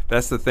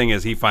 That's the thing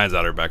is he finds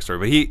out her backstory,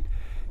 but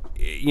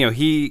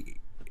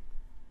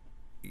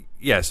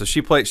so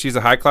she's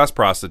a high class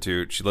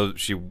prostitute.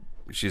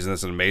 She's in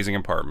this amazing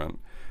apartment.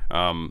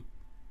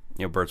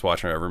 Bert's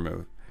watching her every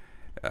move.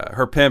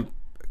 Her pimp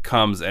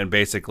comes and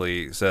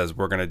basically says,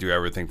 "We're gonna do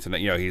everything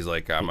tonight." He's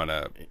like, "I'm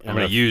gonna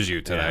use you Yeah,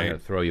 I'm tonight," gonna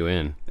throw you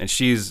in. and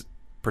she's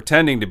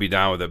pretending to be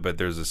down with it. But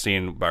there's a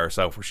scene by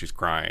herself where she's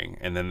crying,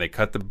 and then they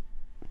cut the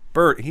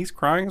Bert. He's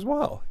crying as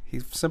well. He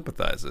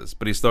sympathizes,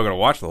 but he's still gonna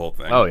watch the whole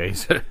thing. Oh yeah,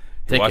 he's He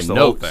taking watched the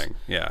notes. whole thing.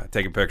 Yeah,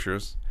 taking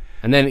pictures.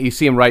 And then you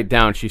see him write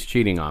down, "She's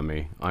cheating on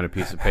me," on a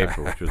piece of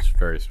paper, which was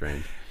very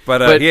strange.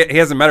 But he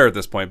hasn't met her at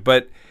this point.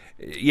 But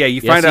yeah, you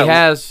find out. He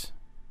has.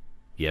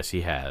 Yes,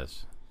 he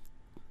has.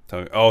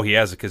 Tell me, oh, he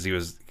has it because he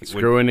was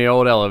Screwing the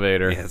old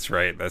elevator. Yeah, that's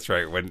right. That's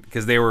right.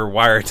 Because they were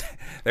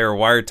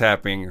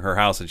wiretapping her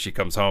house, and she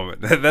comes home.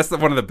 That's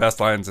one of the best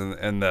lines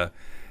in the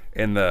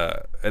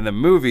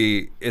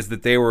movie is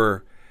that they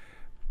were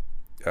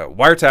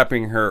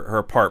wiretapping her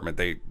apartment.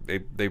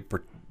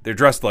 They're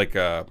dressed like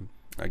I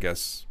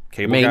guess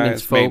cable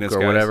Maintenance guys, folk maintenance or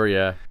guys. whatever.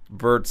 Yeah,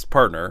 Bert's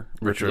partner,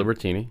 Richard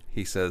Libertini.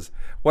 he says,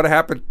 "What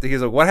happened?"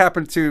 He's like, "What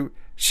happened to?"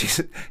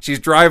 She's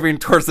driving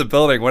towards the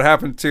building. What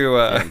happened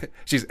to?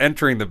 She's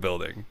entering the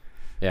building.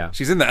 Yeah,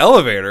 She's in the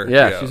elevator.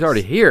 yeah, she's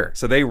already here.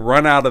 So they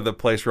run out of the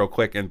place real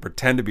quick and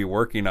pretend to be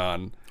working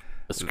on.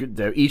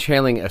 They're each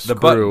handling a screw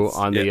buttons,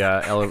 on the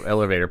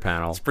elevator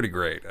panel. It's pretty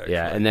great. Actually.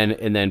 Yeah, and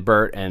then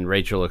Bert and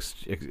Rachel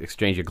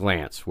exchange a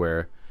glance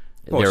where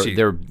Well,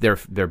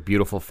 their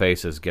beautiful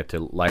faces get to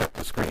light up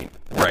the screen.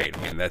 Right.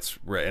 I mean, that's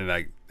right.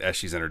 And as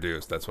she's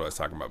introduced, that's what I was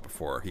talking about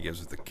before.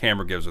 The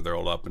camera gives her their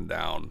old up and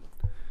down.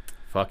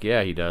 Fuck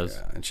yeah, he does.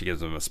 Yeah, and she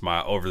gives him a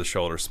smile, over the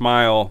shoulder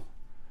smile,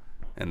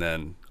 and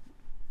then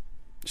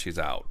she's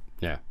out.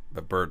 Yeah.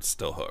 But Bert's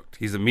still hooked.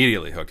 He's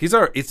immediately hooked.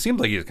 It seems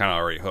like he's kind of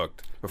already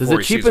hooked. Does before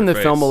it he sees cheapen her the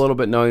film face. a little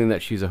bit knowing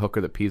that she's a hooker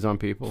that pees on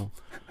people?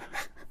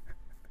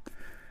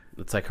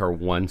 It's like her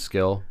one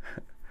skill.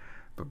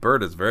 But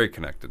Bert is very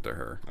connected to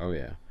her. Oh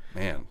yeah.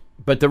 Man.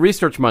 But the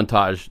research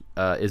montage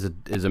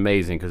is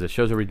amazing because it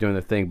shows everybody doing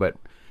the thing. But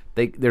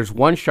there's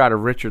one shot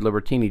of Richard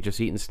Libertini just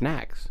eating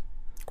snacks.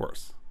 Of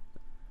course.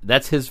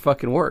 That's his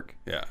fucking work.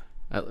 Yeah.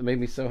 That made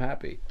me so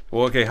happy.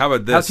 Well, okay, how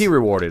about this? How's he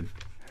rewarded?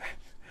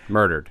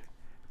 Murdered.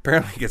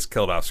 Apparently he gets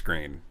killed off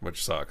screen,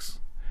 which sucks.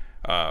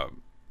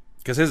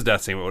 Because his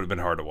death scene would have been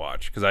hard to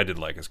watch, because I did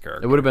like his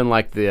character. It would have been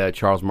like the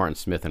Charles Martin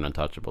Smith in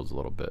Untouchables a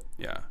little bit.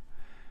 Yeah.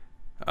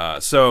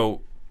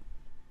 So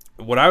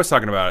what I was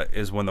talking about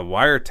is when the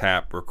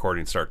wiretap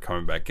recordings start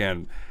coming back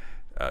in.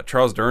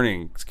 Charles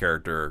Durning's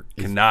character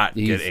cannot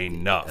get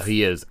enough.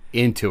 He is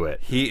into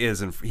it.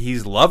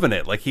 He's loving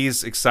it. Like,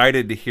 he's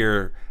excited to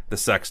hear the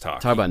sex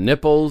talk. Talk about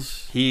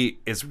nipples. He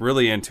is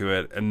really into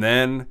it. And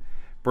then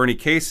Bernie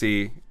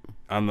Casey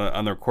on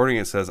the recording,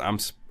 it says, I'm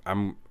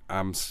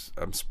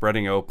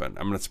spreading open.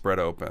 I'm going to spread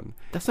open.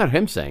 That's not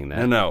him saying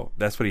that. No,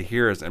 that's what he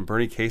hears. And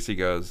Bernie Casey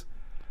goes,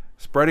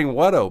 spreading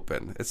what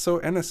open? It's so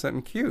innocent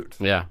and cute.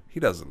 Yeah. He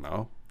doesn't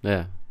know.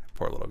 Yeah.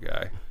 Poor little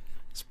guy.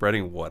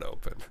 Spreading what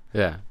open?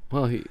 Yeah.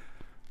 Well, I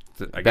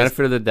guess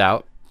benefit of the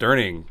doubt.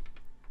 Durning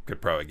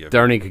could probably give.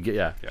 Durning could get,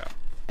 yeah. Yeah.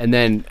 And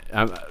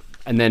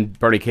then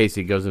Bernie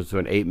Casey goes into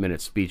an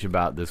 8-minute speech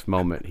about this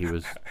moment. He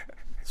was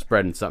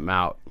spreading something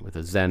out with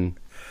a Zen.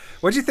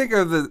 What'd you think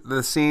of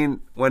the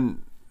scene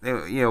when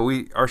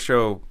our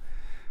show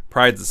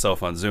prides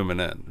itself on zooming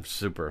in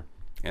Super.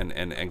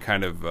 and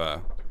kind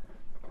of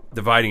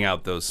dividing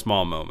out those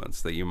small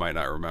moments that you might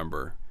not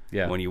remember.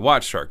 Yeah. When you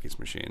watch Sharky's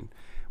Machine,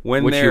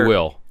 Which you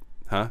will.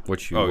 Huh?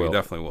 Which you will. will. You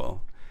definitely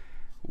will.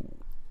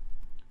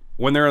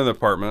 When they're in the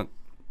apartment,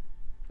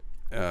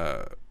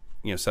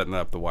 setting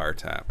up the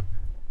wiretap,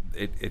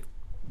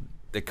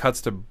 it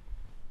cuts to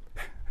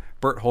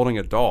Bert holding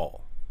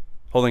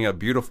a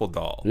beautiful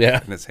doll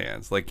Yeah. in his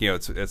hands. Like,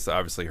 it's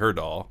obviously her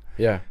doll.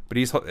 Yeah. But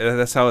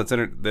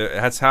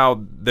that's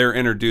how they're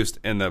introduced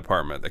in the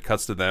apartment. It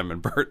cuts to them,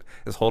 and Bert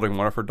is holding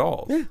one of her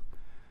dolls. Yeah. And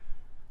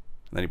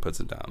then he puts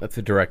it down. That's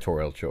a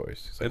directorial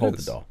choice. He's like, It hold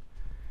is. the doll.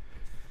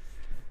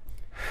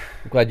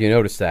 I'm glad you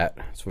noticed that.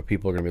 That's what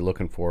people are going to be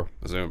looking for.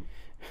 A zoom.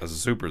 That's a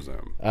super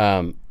zoom.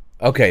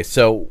 Okay,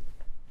 so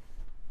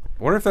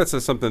I wonder if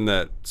that's something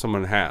that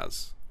someone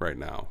has right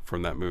now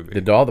from that movie.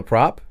 the doll, the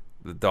prop?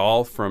 The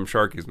doll from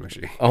Sharky's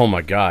Machine. Oh,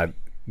 my God.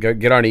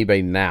 Get on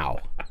eBay now.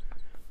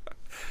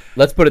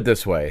 Let's put it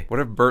this way.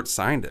 What if Bert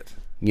signed it?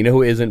 You know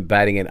who isn't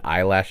batting an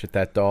eyelash at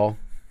that doll?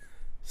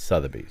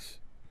 Sotheby's.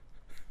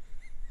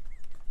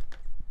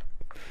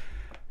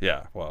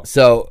 Yeah, well.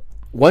 So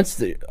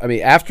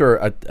after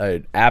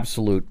an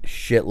absolute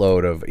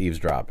shitload of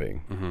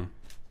eavesdropping,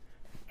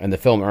 and the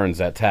film earns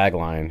that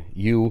tagline,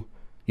 you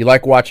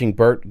like watching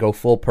Bert go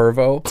full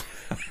pervo?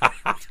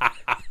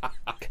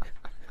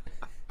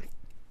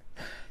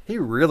 He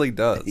really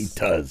does. He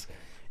does.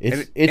 And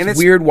It's it's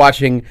weird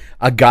watching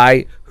a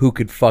guy who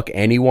could fuck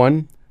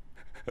anyone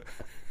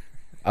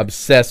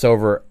obsess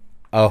over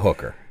a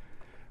hooker.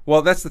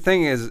 Well, that's the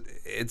thing is,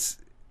 it's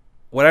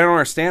what I don't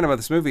understand about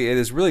this movie. It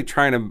is really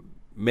trying to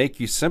make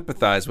you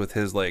sympathize with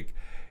his, like,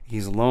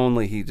 he's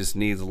lonely. He just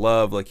needs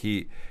love. Like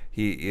they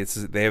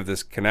have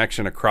this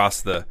connection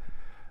across the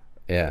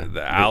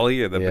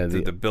alley or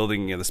the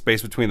building, the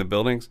space between the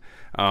buildings.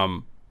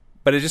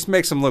 But it just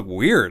makes him look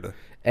weird.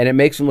 And it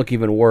makes him look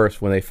even worse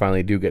when they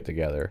finally do get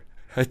together.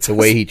 The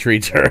way he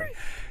treats her.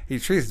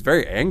 He's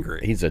very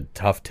angry. He's a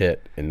tough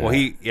tit. In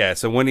that. Well,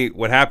 so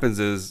what happens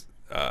is,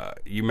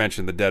 you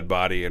mentioned the dead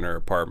body in her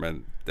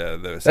apartment.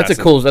 The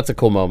That's a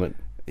cool moment.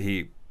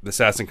 The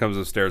assassin comes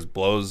upstairs,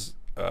 blows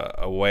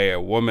away a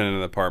woman in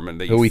an apartment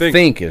that Who we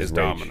think is Rach.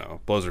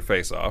 Domino. Blows her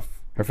face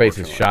off. Her face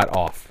is shot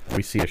off.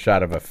 We see a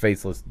shot of a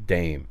faceless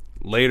dame.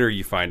 Later,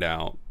 you find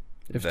out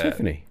It's that,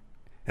 Tiffany.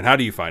 And how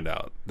do you find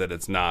out that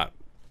it's not?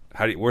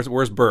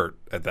 Where's Bert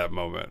at that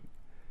moment?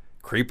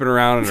 Creeping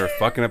around in her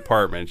fucking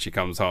apartment. She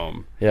comes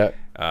home. Yeah.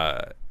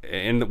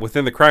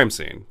 Within the crime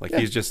scene, like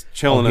he's just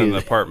chilling in the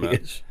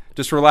apartment,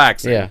 just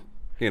relaxing. Yeah.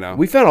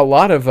 We found a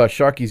lot of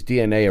Sharky's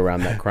DNA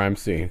around that crime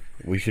scene.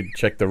 We should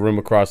check the room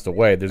across the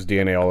way. There's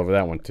DNA all over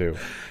that one too.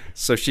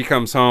 So she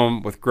comes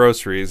home with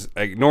groceries,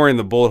 ignoring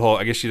the bullet hole.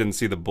 I guess she didn't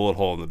see the bullet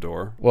hole in the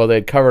door. Well,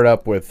 they'd covered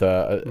up with.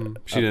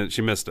 She didn't.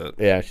 She missed it.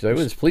 Yeah, she's like,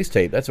 "This police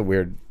tape. That's a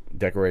weird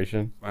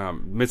decoration."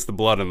 Missed the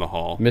blood in the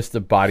hall. Missed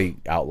the body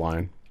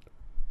outline.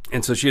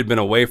 And so she had been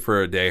away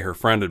for a day. Her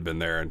friend had been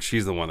there, and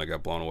she's the one that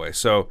got blown away.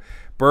 So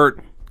Bert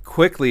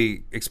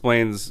quickly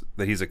explains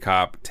that he's a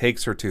cop,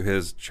 takes her to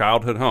his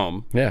childhood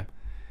home. Yeah.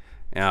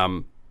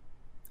 And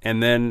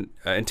then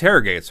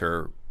interrogates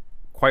her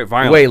quite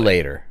violently. Way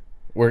later.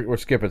 We're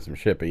skipping some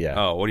shit, but yeah.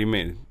 Oh, what do you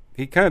mean?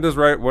 He kind of does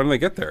right when they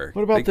get there.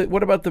 What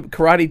about the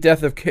karate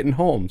death of Kitten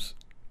Holmes?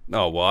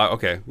 Oh, well,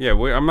 okay. Yeah,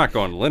 I'm not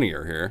going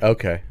linear here.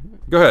 Okay.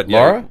 Go ahead.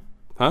 Laura?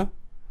 Huh?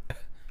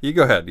 You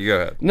go ahead.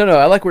 No,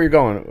 I like where you're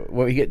going.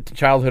 When you get to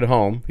childhood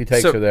home, he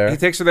takes her there. He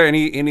takes her there,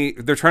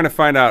 and they're trying to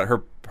find out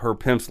her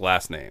pimp's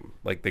last name.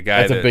 Like the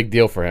guy That's a big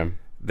deal for him.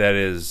 That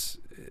is,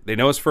 they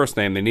know his first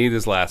name. They need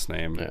his last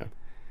name. Yeah.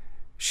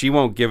 She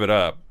won't give it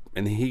up,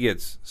 and he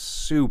gets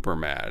super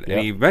mad,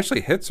 and he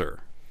eventually hits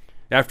her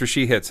after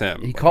she hits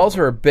him. He calls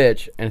her a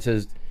bitch and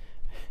says,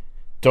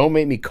 "Don't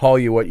make me call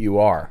you what you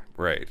are."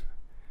 Right.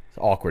 It's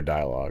awkward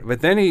dialogue. But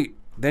then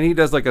he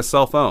does like a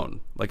cell phone,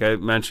 like I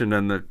mentioned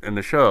in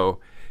the show.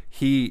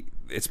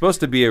 It's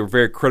supposed to be a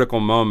very critical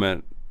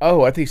moment.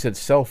 Oh, I think he said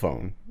cell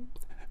phone.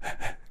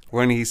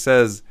 When he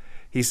says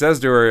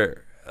to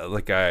her,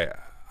 like, I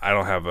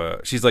don't have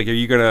a. She's like, "Are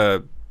you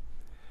gonna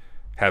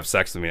have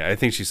sex with me?" I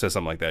think she says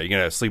something like that. "Are you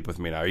gonna sleep with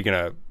me now? Are you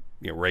gonna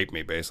rape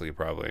me basically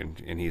probably.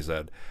 And he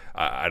said,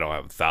 I don't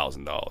have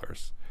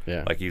 $1,000.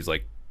 Yeah. Like he's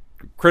like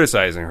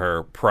criticizing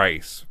her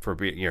price for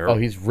being, Oh,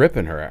 he's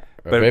ripping her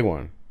a big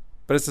one.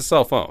 But it's a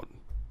cell phone.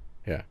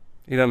 Yeah.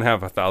 He doesn't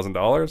have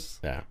 $1,000.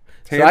 Yeah.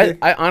 So Handy?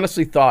 I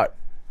honestly thought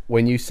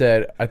when you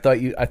said, I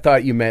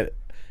thought you meant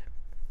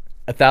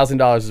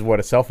 $1,000 is what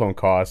a cell phone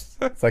costs.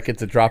 It's like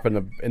it's a drop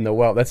in the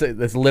well. That's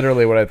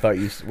literally what I thought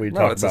we talked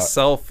about. It's a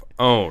cell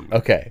phone.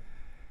 Okay.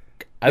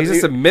 He's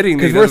just admitting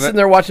that because he we're doesn't- sitting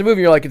there watching a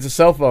movie. And you're like, it's a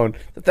cell phone.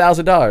 It's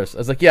 $1,000. I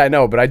was like, yeah, I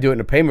know, but I do it in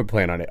a payment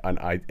plan on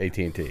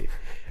AT&T.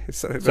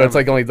 So it's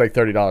like only like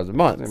 $30 a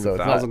month. So it's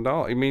not,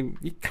 $1,000. I mean,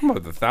 you come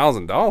up with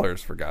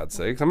 $1,000 for God's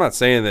sakes. I'm not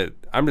saying that.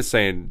 I'm just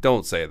saying,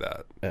 don't say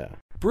that. yeah.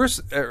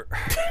 Bruce,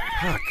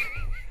 fuck,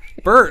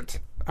 Bert.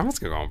 I'm just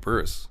gonna call him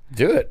Bruce.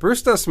 Do it.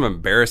 Bruce does some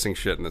embarrassing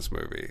shit in this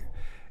movie.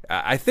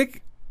 I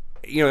think,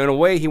 in a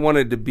way, he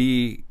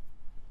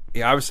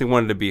obviously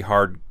wanted to be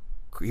hard.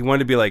 He wanted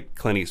to be like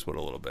Clint Eastwood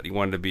a little bit. He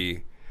wanted to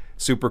be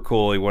super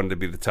cool. He wanted to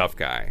be the tough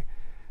guy.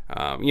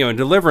 In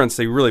Deliverance,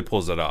 he really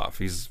pulls it off.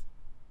 He's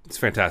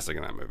fantastic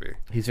in that movie.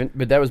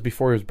 But that was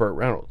before he was Burt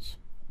Reynolds.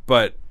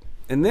 But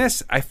in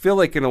this, I feel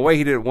like in a way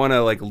he didn't want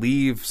to like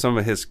leave some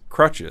of his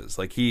crutches.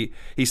 Like he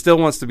still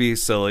wants to be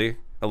silly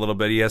a little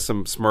bit. He has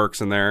some smirks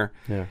in there.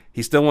 Yeah.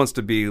 He still wants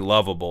to be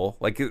lovable.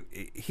 Like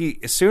he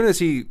as soon as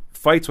he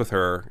fights with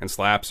her and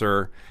slaps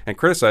her and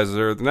criticizes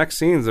her, the next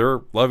scenes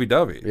are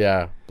lovey-dovey.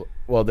 Yeah.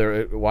 Well,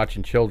 they're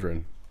watching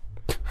children.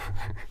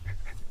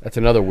 That's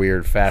another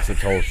weird facet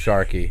to old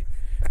Sharky.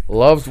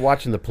 Loves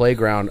watching the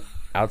playground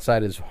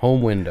outside his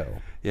home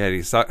window. Yeah,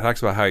 he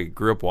talks about how he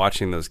grew up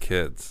watching those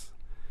kids.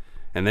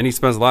 And then he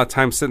spends a lot of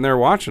time sitting there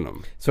watching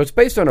them. So it's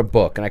based on a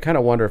book, and I kind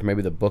of wonder if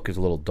maybe the book is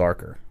a little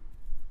darker.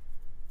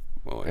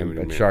 Well, And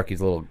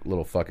Sharky's a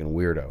little fucking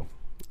weirdo.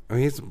 I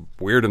mean, he's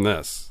weird in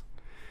this.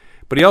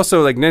 But he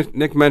also, like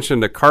Nick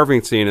mentioned, a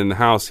carving scene in the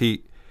house.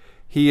 He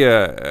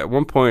at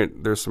one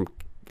point, there's some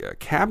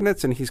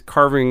cabinets, and he's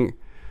carving,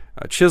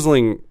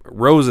 chiseling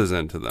roses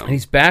into them. And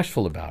he's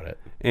bashful about it.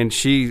 And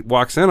she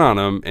walks in on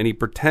him, and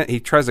he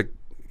tries to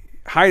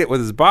hide it with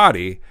his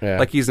body,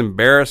 like he's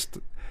embarrassed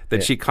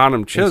that she caught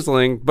him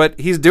chiseling, but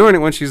he's doing it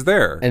when she's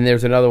there. And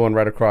there's another one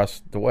right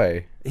across the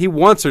way. He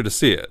wants her to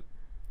see it.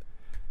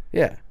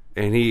 Yeah.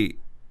 And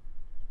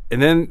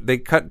then they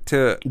cut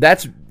to...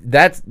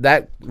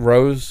 That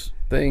rose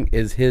thing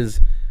is his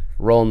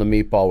rolling the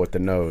meatball with the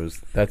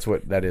nose. That's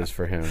what that is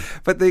for him.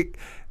 But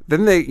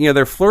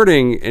they're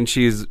flirting, and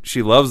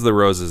she loves the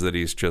roses that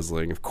he's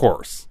chiseling, of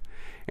course.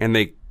 And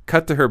they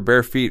cut to her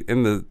bare feet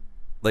in the,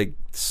 like,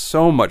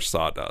 so much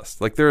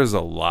sawdust. Like, there is a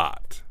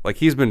lot. Like,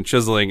 he's been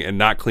chiseling and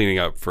not cleaning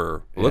up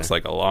for, looks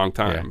like a long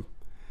time.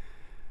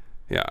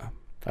 Yeah.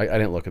 I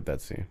didn't look at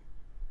that scene.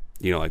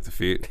 You don't like the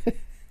feet?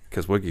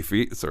 Because Wiki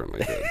feet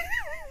certainly did.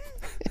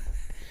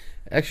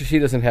 Actually, she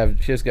doesn't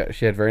have,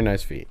 she had very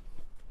nice feet.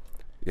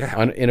 Yeah.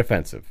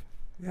 Inoffensive.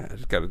 Yeah,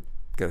 just got a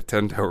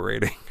 10-toe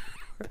rating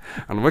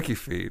on Wiki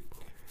feet.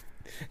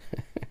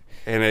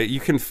 And you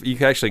can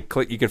actually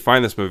click. You can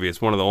find this movie.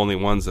 It's one of the only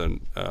ones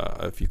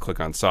if you click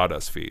on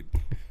Sawdust feet.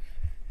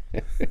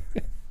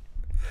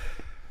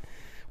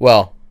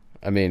 Well,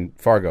 I mean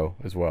Fargo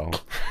as well.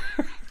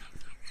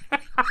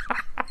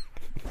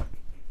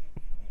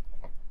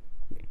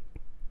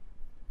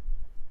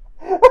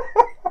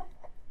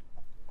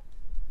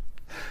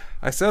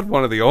 I said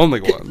one of the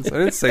only ones. I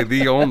didn't say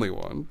the only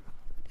one.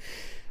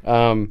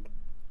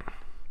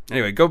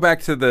 Anyway, go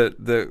back to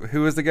the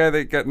who was the guy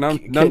that got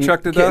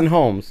nunchucked to death? Kitten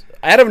Holmes.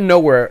 Out of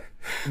nowhere,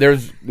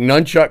 there's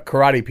nunchuck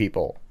karate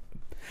people.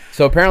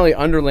 So apparently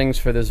underlings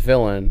for this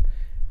villain,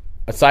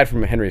 aside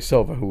from Henry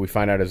Silva, who we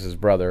find out is his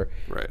brother,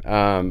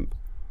 Right.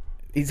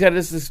 He's got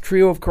this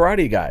trio of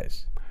karate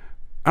guys.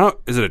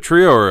 Is it a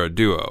trio or a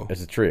duo?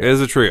 It's a trio. It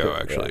is a trio,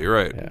 actually. Yeah. You're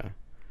right. Yeah.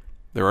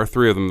 There are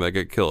 3 of them that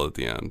get killed at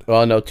the end.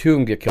 Well, no, 2 of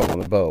them get killed on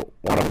the boat.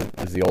 One of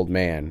them is the old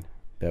man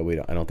that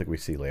I don't think we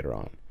see later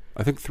on.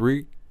 I think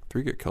 3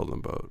 get killed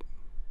on the boat.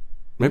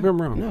 Maybe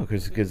I'm wrong. No,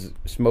 because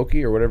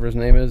Smokey or whatever his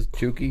name is,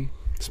 Chucky,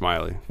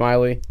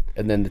 Smiley,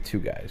 and then the 2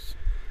 guys.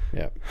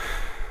 Yeah.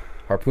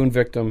 Harpoon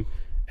victim,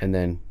 and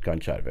then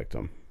gunshot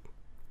victim.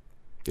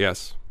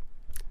 Yes.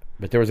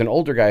 But there was an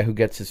older guy who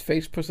gets his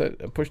face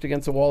pushed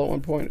against the wall at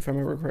one point, if I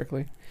remember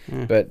correctly.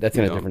 But that's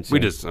in a different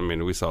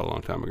scene. We saw it a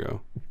long time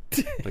ago.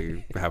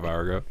 Like a half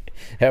hour ago.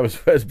 That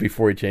was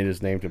before he changed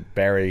his name to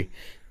Barry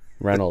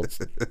Reynolds.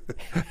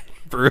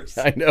 Bruce.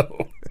 I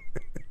know.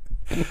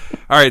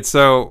 All right,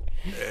 so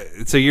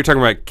you're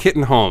talking about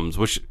Kitten Holmes,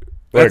 which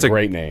That's a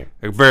great name.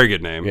 A very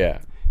good name. Yeah.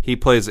 He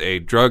plays a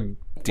drug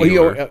Well,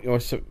 dealer. you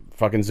want to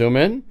fucking zoom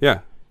in? Yeah.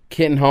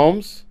 Kitten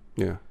Holmes,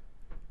 Yeah.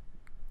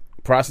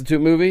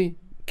 prostitute movie,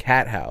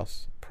 Cat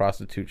House,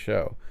 prostitute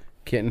show.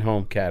 Kitten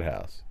Home, Cat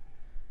House.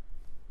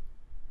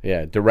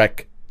 Yeah,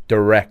 direct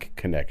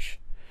connection.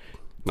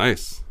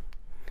 Nice.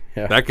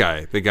 Yeah. That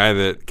guy, the guy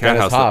that Cat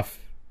Dennis House. Hoff.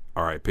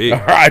 R.I.P.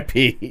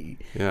 R.I.P.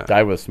 Yeah.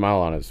 Died with a smile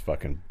on his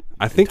fucking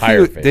I think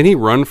entire face. didn't he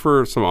run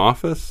for some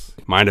office?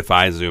 Mind if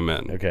I zoom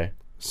in? Okay.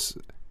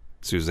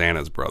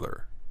 Susanna's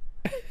brother.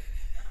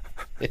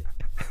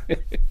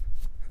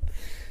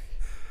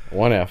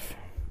 One F.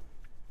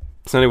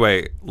 So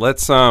anyway,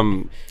 let's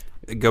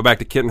go back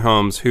to Kitten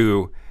Holmes,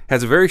 who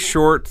has a very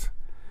short.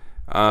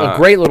 A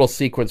great little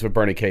sequence with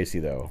Bernie Casey,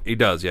 though. He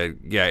does, yeah,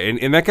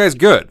 and that guy's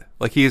good.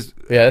 Like he's.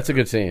 Yeah, that's a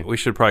good scene. We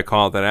should probably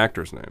call out that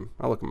actor's name.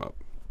 I'll look him up.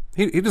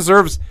 He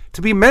deserves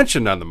to be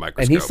mentioned on the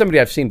microscope. And he's somebody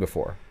I've seen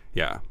before.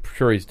 Yeah, I'm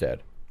sure he's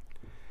dead.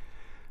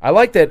 I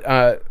like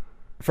that.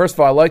 First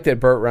of all, I like that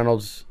Burt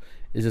Reynolds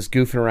is just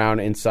goofing around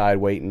inside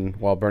waiting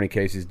while Bernie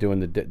Casey's doing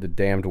the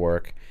damned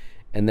work.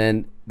 And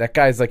then that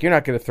guy's like, "You're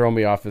not going to throw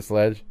me off this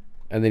ledge."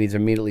 And then he's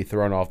immediately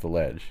thrown off the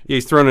ledge. Yeah,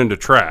 he's thrown into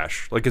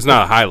trash. Like it's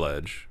not a high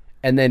ledge.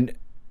 And then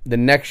the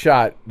next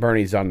shot,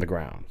 Bernie's on the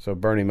ground. So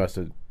Bernie must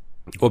have...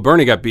 Well,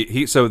 Bernie got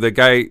beat. So the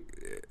guy,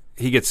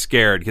 he gets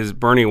scared because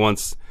Bernie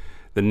wants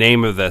the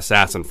name of the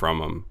assassin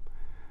from him.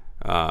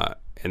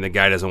 And the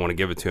guy doesn't want to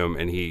give it to him.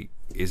 And he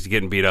is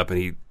getting beat up.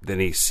 And then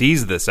he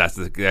sees the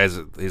assassin. The guy's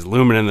he's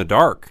looming in the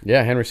dark.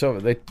 Yeah, Henry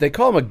Silva. They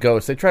call him a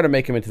ghost. They try to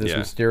make him into this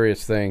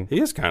mysterious thing.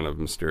 He is kind of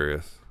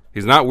mysterious.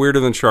 He's not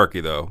weirder than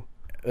Sharky, though.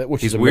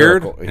 Which he's is a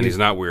weird, miracle. and he's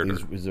not weirder.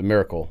 He's a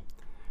miracle.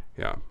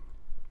 Yeah.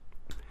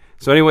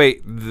 So anyway,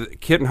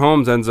 Kitten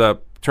Holmes ends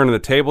up turning the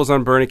tables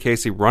on Bernie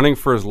Casey, running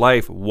for his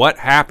life. What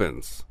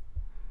happens?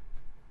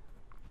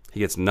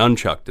 He gets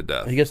nunchucked to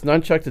death. He gets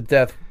nunchucked to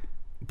death.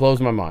 Blows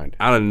my mind.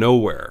 Out of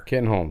nowhere.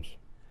 Kitten Holmes.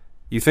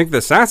 You think the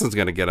assassin's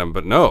going to get him,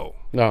 but no.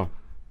 No.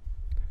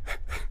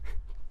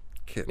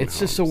 It's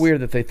just so weird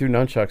that they threw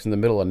nunchucks in the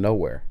middle of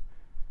nowhere.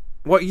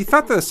 Well, you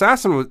thought the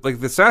assassin was like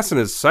the assassin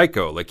is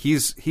psycho. Like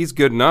he's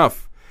good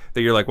enough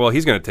that you're like, well,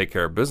 he's going to take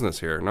care of business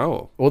here.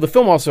 No. Well, the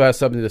film also has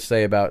something to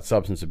say about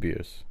substance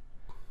abuse.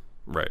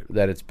 Right.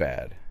 That it's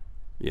bad.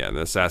 Yeah,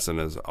 the assassin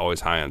is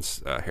always high on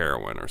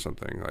heroin or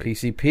something. Like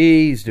PCP,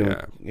 he's doing.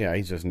 Yeah,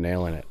 he's just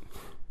nailing it.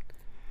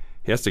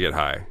 He has to get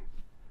high.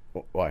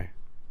 Why?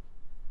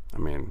 I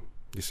mean,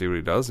 you see what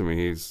he does? I mean,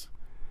 he's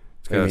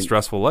got a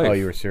stressful life. Oh,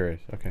 you were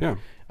serious. Okay.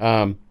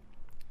 Yeah.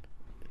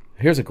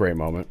 Here's a great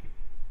moment.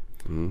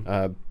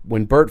 Mm-hmm.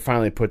 When Burt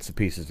finally puts the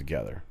pieces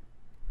together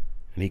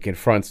and he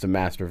confronts the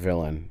master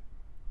villain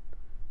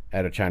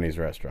at a Chinese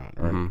restaurant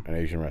or an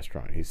Asian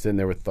restaurant. He's sitting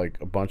there with like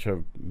a bunch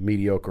of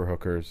mediocre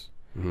hookers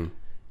and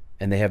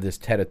they have this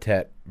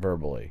tete-a-tete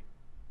verbally.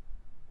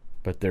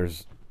 But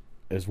there's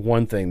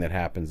one thing that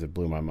happens that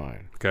blew my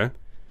mind. Okay.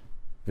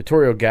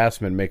 Vittorio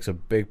Gassman makes a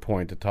big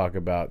point to talk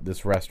about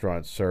this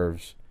restaurant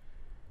serves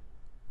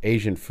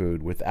Asian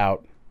food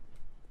without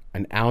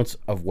an ounce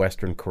of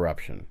Western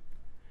corruption.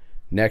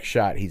 Next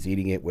shot, he's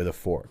eating it with a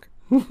fork.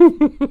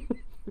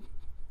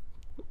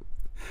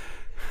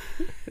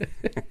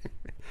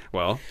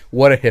 Well,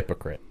 what a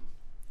hypocrite.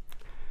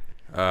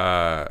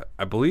 I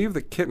believe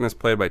the kitten is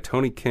played by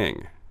Tony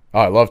King. Oh,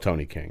 I love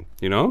Tony King.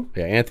 You know?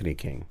 Yeah, Anthony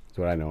King. That's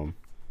what I know him.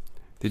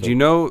 Did you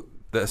know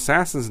the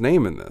assassin's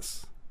name in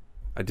this?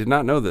 I did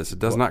not know this. It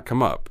does not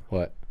come up.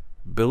 What?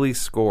 Billy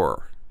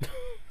Score.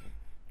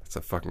 That's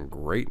a fucking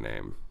great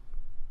name.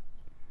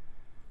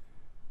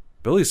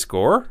 Billy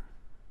Score?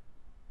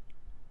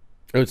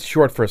 It's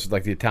short for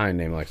like the Italian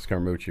name, like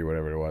Scaramucci or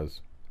whatever it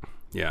was.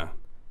 Yeah.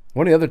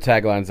 One of the other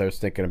taglines I was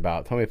thinking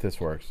about. Tell me if this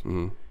works.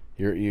 Mm-hmm.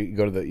 You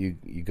go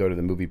to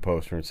the movie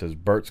poster and it says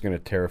Bert's going to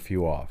tear a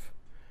few off.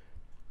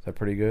 Is that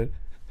pretty good?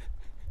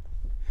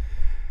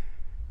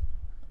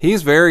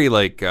 He's very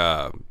like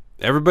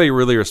everybody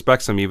really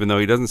respects him, even though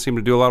he doesn't seem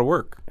to do a lot of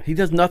work. He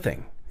does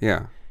nothing.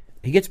 Yeah.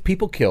 He gets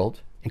people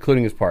killed,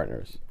 including his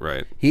partners.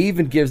 Right. He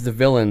even gives the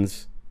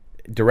villains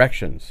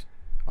directions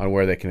on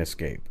where they can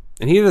escape.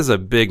 And he does a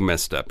big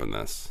misstep in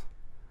this.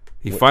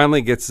 He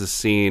finally gets the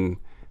scene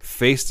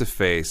face to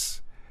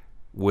face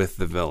with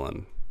the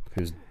villain,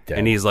 who's dead.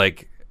 And he's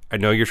like, "I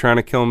know you're trying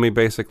to kill me.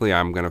 Basically,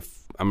 I'm gonna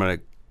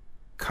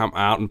come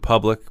out in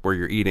public where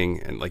you're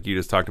eating, and like you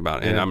just talked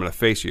about, and I'm gonna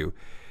face you."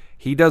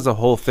 He does a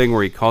whole thing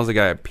where he calls the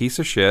guy a piece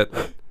of shit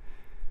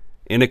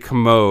in a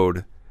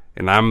commode,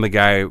 and I'm the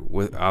guy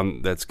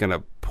that's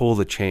gonna pull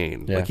the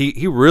chain. Yeah. Like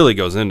he really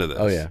goes into this.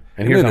 Oh yeah,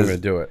 and here's how I'm gonna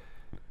do it.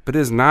 But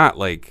it's not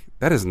like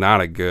that is not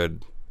a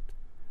good.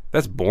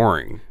 That's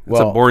boring. It's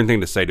a boring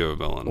thing to say to a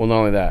villain. Well, not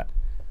only that,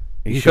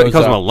 he calls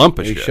him a lump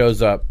of shit. He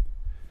shows up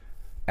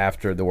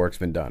after the work's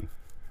been done.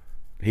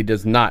 He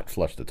does not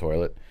flush the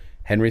toilet.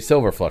 Henry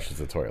Silver flushes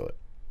the toilet.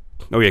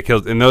 Oh yeah,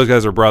 kills, and those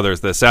guys are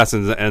brothers. The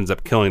assassin ends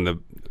up killing the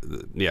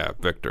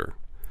Victor,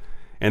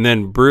 and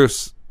then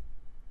Bruce.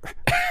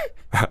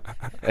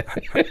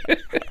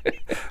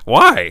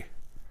 Why?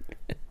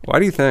 Why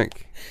do you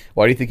think?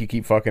 Why do you think you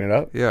keep fucking it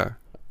up? Yeah.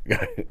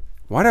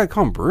 Why did I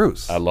call him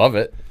Bruce? I love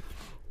it.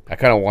 I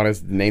kind of want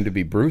his name to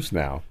be Bruce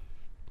now.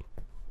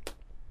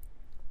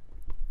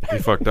 He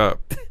fucked up.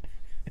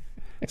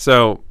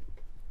 So,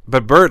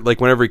 but Bert,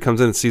 like whenever he comes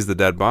in and sees the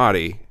dead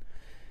body,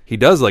 he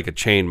does like a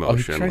chain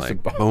motion,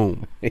 like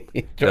boom.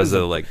 He does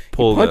a like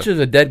pull. He punches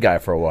a dead guy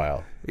for a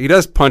while. He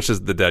does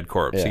punches the dead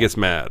corpse. Yeah. He gets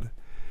mad.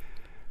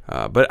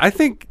 But I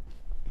think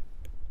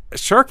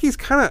Sharky's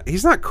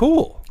he's not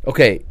cool.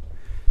 Okay,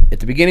 at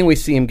the beginning we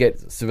see him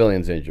get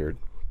civilians injured.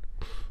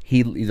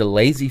 He's a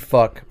lazy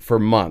fuck for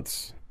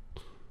months.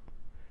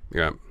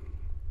 Yeah.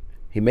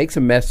 He makes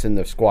a mess in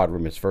the squad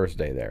room his first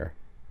day there.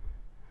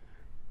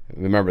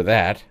 Remember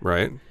that?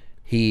 Right.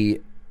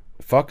 He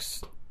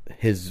fucks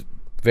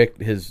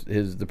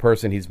the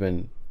person he's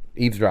been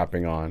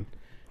eavesdropping on.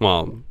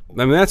 Well,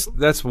 I mean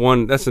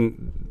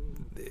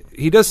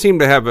he does seem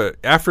to have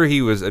after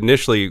he was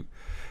initially,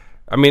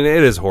 I mean,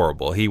 it is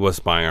horrible. He was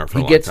spying on her for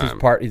a long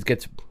time. He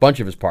gets a bunch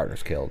of his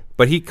partners killed.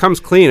 But he comes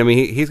clean. I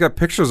mean, he's got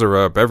pictures of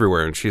her up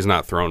everywhere, and she's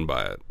not thrown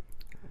by it.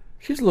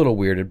 She's a little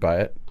weirded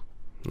by it.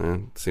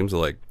 Seems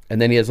like. And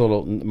then he has a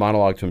little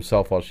monologue to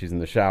himself while she's in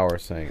the shower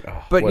saying,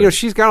 but,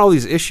 she's got all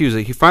these issues.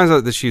 He finds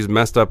out that she's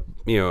messed up.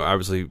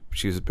 Obviously,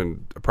 she's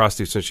been a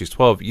prostitute since she's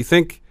 12. You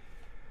think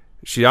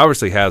she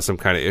obviously has some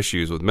kind of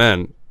issues with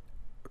men.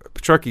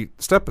 Petrucci,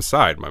 step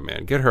aside, my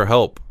man. Get her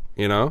help,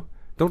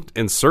 Don't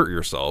insert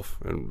yourself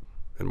in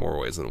more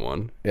ways than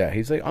one. Yeah,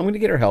 he's like, I'm going to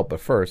get her help, but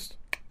first,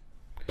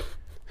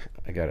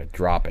 I got to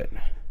drop it.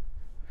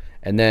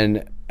 And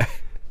then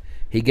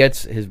he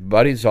gets his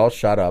buddies all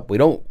shot up.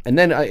 You're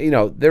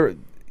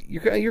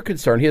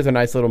concerned. He has a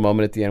nice little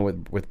moment at the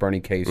end with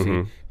Bernie Casey.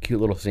 Mm-hmm. Cute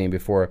little scene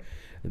before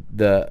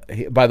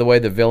by the way,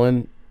 the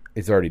villain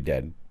is already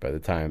dead by the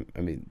time.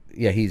 I mean,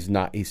 yeah, he's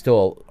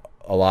still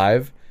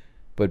alive,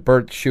 but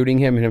Burt shooting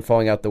him and him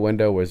falling out the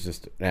window was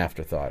just an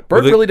afterthought.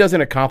 Burt really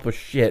doesn't accomplish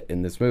shit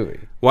in this movie.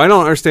 Well, I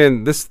don't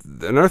understand this.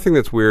 Another thing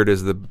that's weird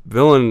is the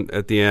villain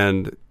at the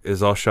end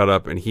is all shut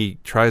up and he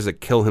tries to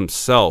kill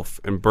himself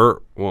and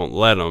Burt won't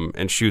let him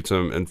and shoots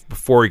him and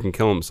before he can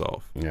kill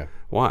himself. Yeah.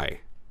 Why?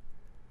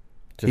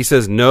 He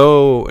says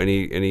no, and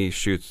he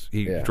shoots.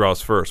 He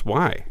draws first.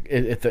 Why?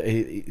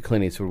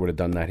 Clint Eastwood would have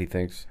done that. He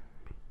thinks.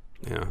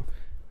 Yeah.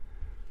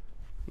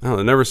 Oh,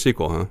 the Never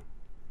sequel, huh?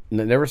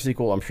 Never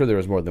sequel. I'm sure there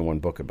was more than one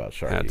book about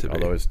Sharky. Had to be.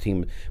 Although his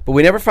team, but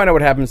we never find out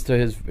what happens to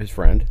his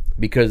friend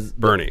because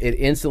Bernie. It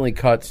instantly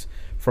cuts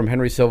from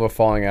Henry Silva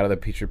falling out of the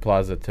Petrie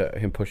Plaza to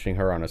him pushing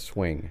her on a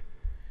swing.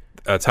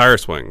 A tire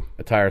swing.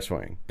 A tire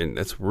swing. And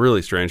that's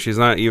really strange. She's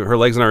not even. Her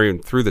legs aren't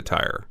even through the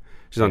tire.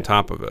 She's on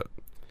top of it.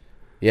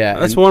 Yeah,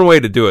 that's one way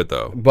to do it,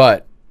 though.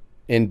 But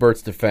in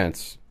Burt's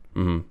defense,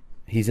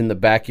 he's in the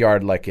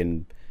backyard, like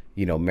in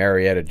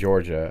Marietta,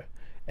 Georgia,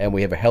 and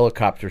we have a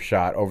helicopter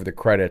shot over the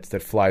credits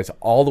that flies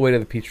all the way to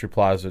the Petrie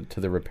Plaza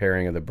to the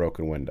repairing of the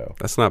broken window.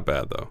 That's not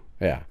bad, though.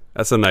 Yeah,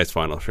 that's a nice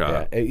final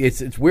shot. Yeah.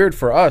 It's weird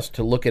for us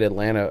to look at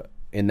Atlanta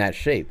in that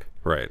shape,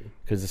 right?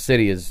 Because the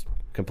city is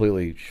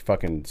completely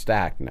fucking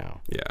stacked now.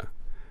 Yeah.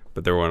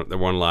 But there weren't a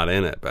lot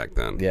in it back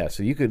then. Yeah,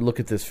 so you could look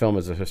at this film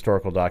as a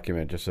historical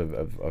document just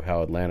of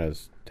how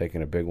Atlanta's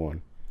taking a big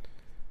one.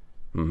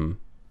 Mm-hmm.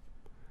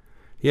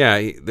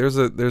 Yeah, there's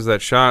that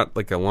shot,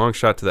 like a long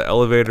shot to the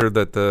elevator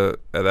at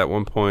that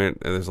one point,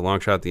 and there's a long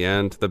shot at the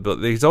end.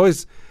 He's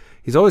always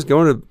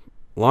going to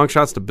long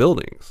shots to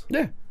buildings.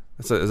 Yeah.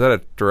 Is that a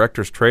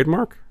director's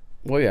trademark?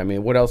 Well, yeah, I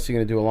mean, what else are you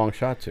going to do a long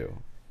shot to?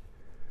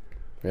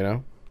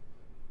 Let's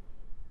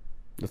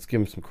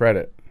give him some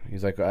credit.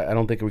 He's like, I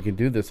don't think we can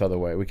do this other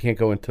way. We can't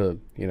go into,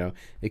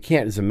 it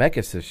can't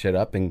Zemeckis this shit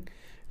up, and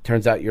it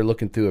turns out you're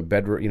looking through a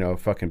bedroom, a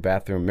fucking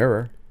bathroom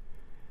mirror.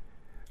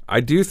 I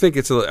do think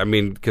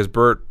because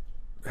Burt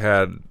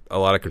had a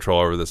lot of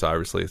control over this.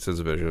 Obviously, it's his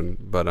vision.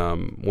 But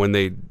when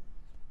the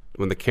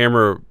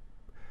camera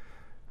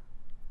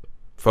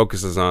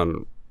focuses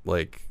on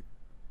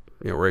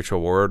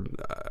Rachel Ward,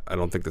 I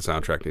don't think the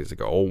soundtrack needs to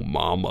go, "Oh,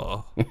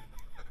 mama."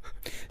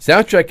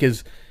 Soundtrack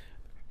is.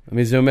 Let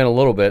me zoom in a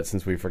little bit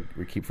since we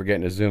keep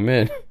forgetting to zoom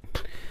in.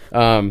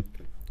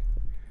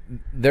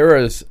 There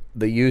is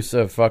the use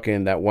of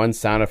fucking that one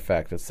sound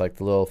effect. It's like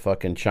the little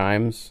fucking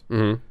chimes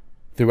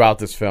throughout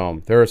this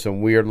film. There are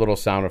some weird little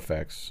sound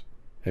effects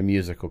and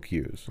musical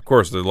cues. Of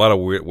course, there's a lot of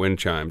weird wind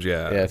chimes.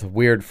 Yeah, yeah, it's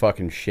weird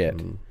fucking shit.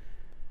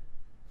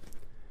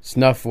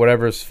 Snuff,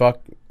 whatever's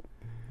fuck.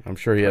 I'm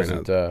sure he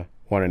hasn't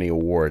won any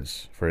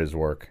awards for his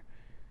work.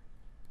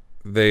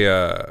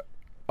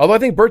 Although I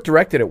think Burt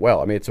directed it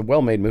well. I mean, it's a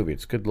well-made movie.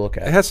 It's good to look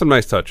at. It has some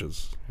nice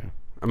touches. Yeah.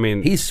 I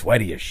mean, he's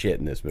sweaty as shit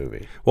in this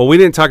movie. Well, we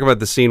didn't talk about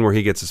the scene where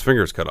he gets his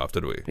fingers cut off,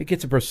 did we? He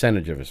gets a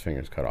percentage of his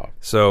fingers cut off.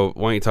 So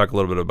why don't you talk a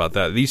little bit about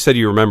that? You said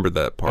you remembered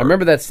that part. I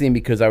remember that scene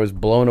because I was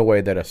blown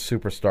away that a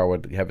superstar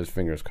would have his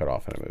fingers cut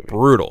off in a movie.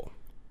 Brutal.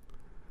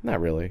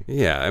 Not really.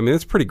 Yeah, I mean,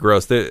 it's pretty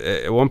gross.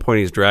 At one point,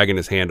 he's dragging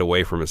his hand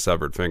away from his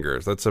severed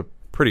fingers. That's a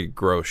pretty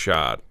gross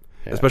shot,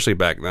 especially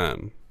back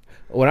then.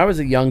 When I was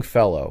a young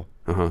fellow,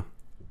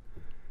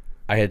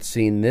 I had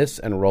seen this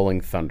and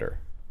Rolling Thunder.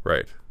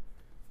 Right.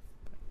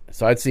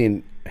 So I'd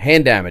seen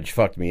Hand Damage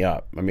fucked me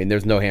up. I mean,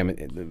 there's no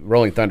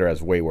Rolling Thunder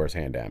has way worse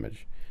hand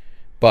damage.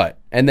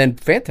 And then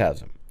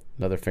Phantasm,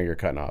 another finger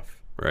cutting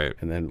off. Right.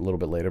 And then a little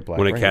bit later, Black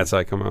When Rain. did Cat's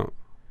Eye come out?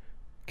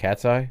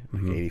 Cat's Eye?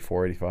 Like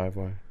 84, 85,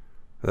 why?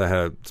 That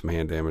had some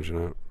hand damage in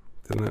it.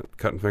 Didn't it?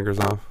 Cutting fingers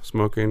off,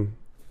 smoking.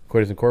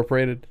 Quitters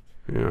Incorporated?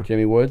 Yeah.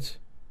 Jimmy Woods?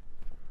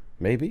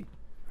 Maybe.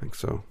 I think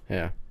so.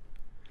 Yeah.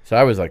 So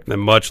I was like...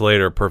 Then much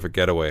later, Perfect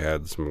Getaway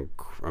had some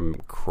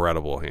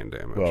incredible hand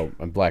damage. Well,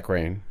 and Black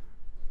Rain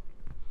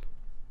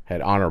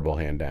had honorable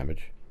hand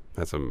damage.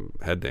 Had some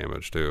head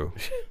damage, too.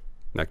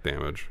 Neck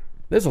damage.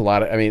 There's a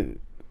lot of... I mean,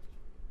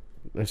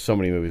 There's so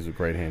many movies with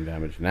great hand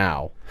damage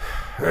now.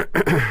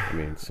 I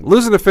mean,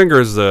 Losing a finger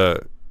is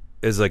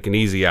like an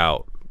easy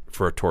out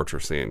for a torture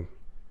scene.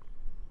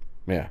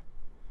 yeah.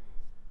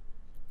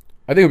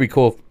 I think it would be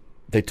cool if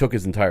they took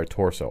his entire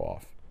torso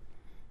off.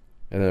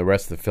 And then the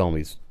rest of the film,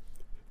 he's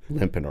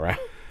limping around.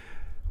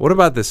 What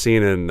about the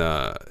scene in...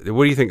 what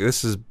do you think?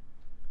 This is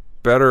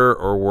better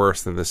or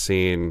worse than the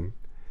scene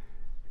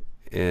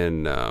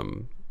in...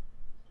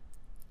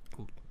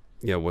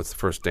 what's the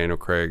first Daniel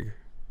Craig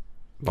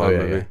Bond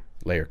movie? Yeah.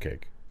 Layer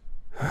cake.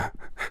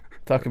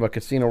 Talking about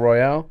Casino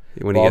Royale?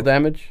 When he ball gets-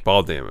 damage?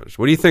 Ball damage.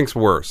 What do you think's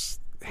worse?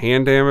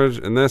 Hand damage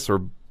in this or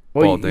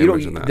Well, ball you don't-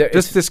 damage in that? there-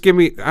 Just give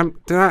me... Did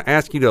not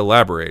ask you to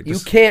elaborate. You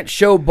Just- can't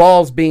show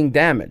balls being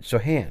damaged, so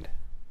hand.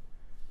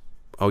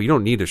 Oh, you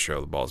don't need to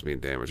show the balls being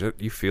damaged.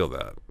 You feel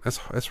that.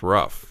 That's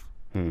rough.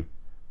 What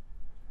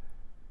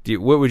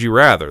would you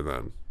rather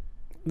then?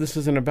 This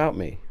isn't about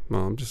me.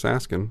 Well, I'm just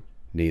asking.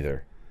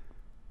 Neither.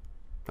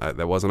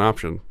 That was an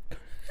option.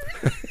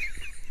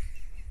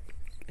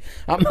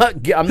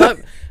 I'm not.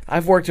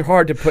 I've worked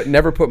hard to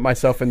never put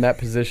myself in that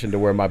position to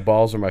where my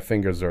balls or my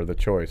fingers are the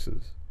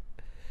choices.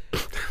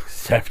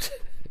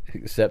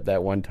 Except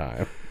that one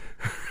time.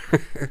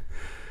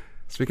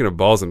 Speaking of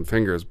balls and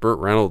fingers, Burt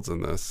Reynolds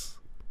in this.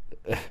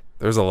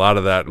 There's a lot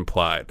of that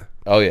implied.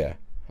 Oh yeah.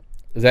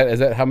 Is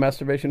that how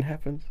masturbation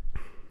happens?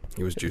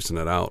 He was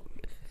juicing it out.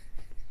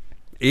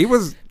 He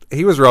was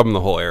rubbing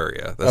the whole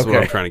area. That's what Okay.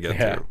 I'm trying to get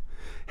Yeah. to.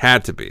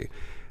 Had to be.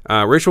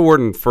 Rachel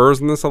Warden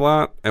furs in this a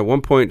lot. At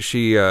one point,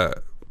 she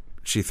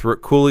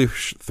coolly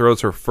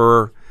throws her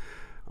fur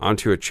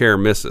onto a chair,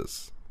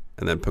 misses,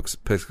 and then picks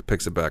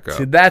it back up.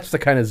 See, that's the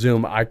kind of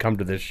zoom I come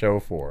to this show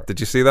for. Did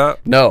you see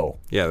that? No.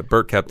 Yeah,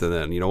 Burt kept it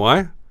in. You know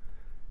why?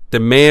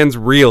 Demands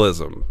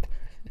realism.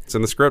 It's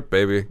in the script,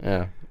 baby.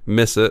 Yeah.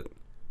 Miss it,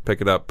 pick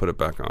it up, put it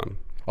back on.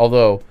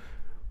 Although,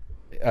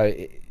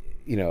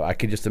 I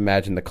could just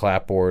imagine the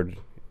clapboard.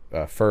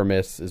 Fur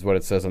miss is what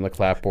it says on the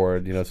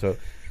clapboard. So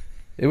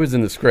it was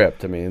in the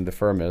script. I mean, the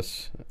fur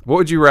miss. What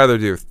would you rather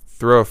do?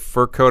 Throw a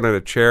fur coat at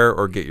a chair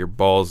or get your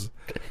balls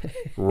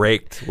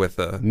raked with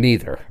a...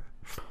 Neither.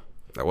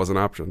 That was an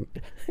option.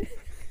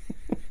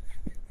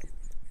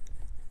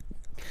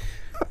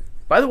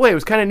 By the way, it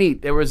was kind of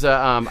neat. There was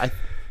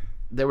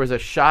a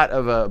shot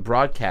of a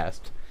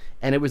broadcast,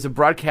 and it was a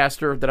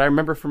broadcaster that I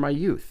remember from my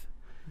youth.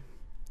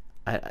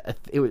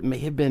 It may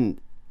have been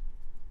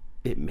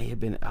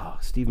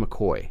Steve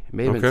McCoy. It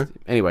may have Okay. been.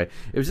 Anyway,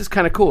 it was just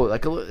kind of cool.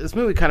 Like this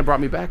movie kind of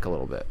brought me back a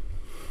little bit,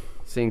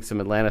 seeing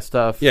some Atlanta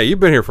stuff. Yeah, you've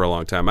been here for a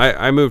long time.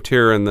 I moved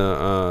here in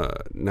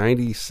the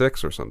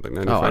 96 or something,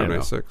 95, I didn't know.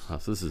 96. Oh,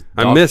 so this is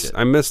I dog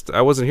missed. shit.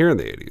 I wasn't here in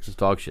the 80s. This is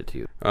dog shit to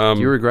you. Um,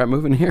 Do you regret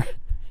moving here?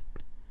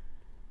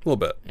 A little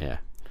bit. Yeah.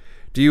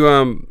 Do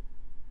you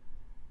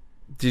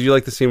Did you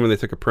like the scene when they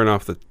took a print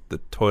off the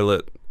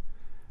toilet?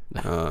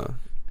 The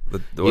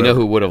You know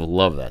who would have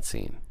loved that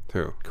scene?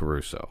 Who?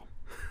 Caruso.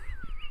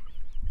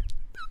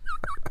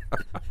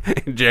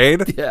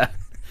 Jade? Yeah.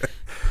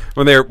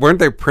 When weren't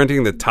they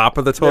printing the top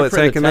of the toilet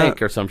tank in that?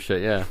 or some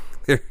shit. Yeah.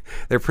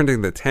 They're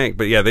printing the tank,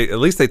 but yeah, at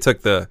least they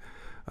took the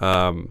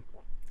print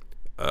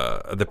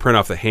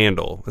off the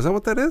handle. Is that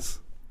what that is?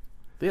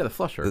 Yeah, the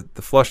flusher.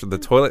 The flush of the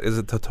toilet. Is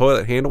it the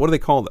toilet handle? What do they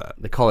call that?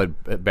 They call it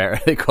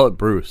They call it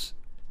Bruce.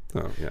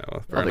 Oh yeah,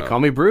 well, fair Oh, they enough. call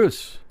me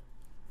Bruce.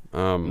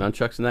 Um,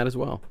 Nunchucks in that as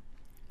well.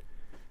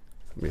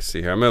 Let me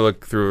see here. I'm gonna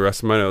look through the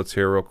rest of my notes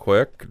here real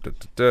quick.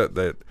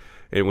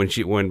 And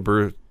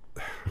when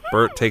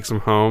Burt takes her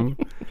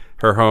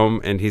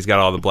home, and he's got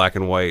all the black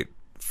and white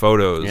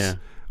photos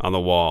on the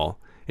wall,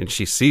 and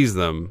she sees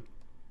them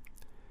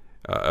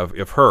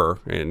of her,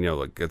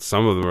 and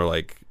some of them are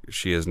like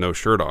she has no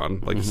shirt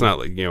on, like it's not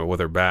like with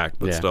her back,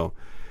 but still,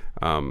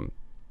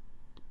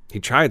 he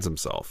chides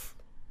himself.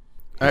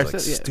 He's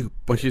like, stupid.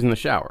 When she's in the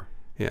shower.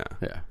 Yeah.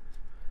 Yeah.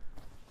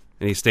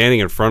 And he's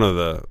standing in front of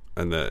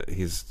the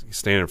he's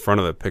standing in front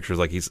of the pictures,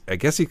 like I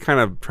guess he's kind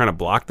of trying to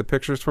block the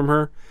pictures from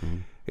her.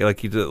 Yeah, like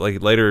he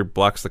later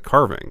blocks the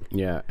carving.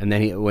 Yeah, and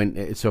then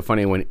it's so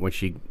funny when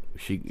he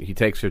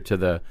takes her to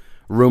the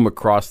room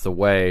across the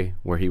way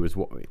where he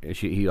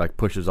like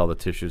pushes all the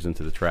tissues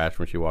into the trash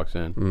when she walks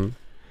in. Mm-hmm.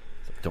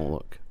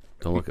 Like,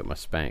 don't look at my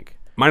spank.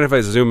 Mind if I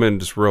zoom in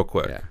just real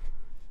quick? Yeah.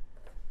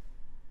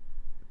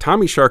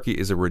 Tommy Sharkey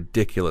is a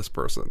ridiculous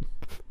person.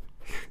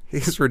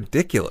 He's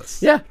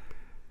ridiculous. Yeah.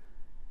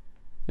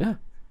 Yeah.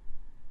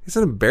 He's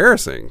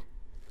embarrassing.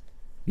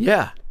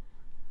 Yeah.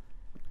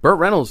 Burt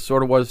Reynolds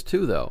sort of was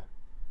too, though.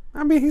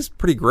 I mean, he's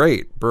pretty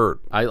great, Burt.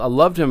 I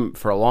loved him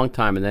for a long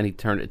time, and then it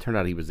turned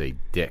out he was a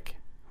dick.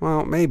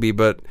 Well, maybe,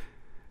 but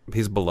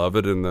he's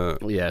beloved in the...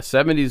 Yeah,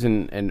 70s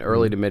and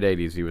early to mid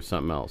 80s, he was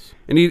something else.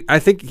 And I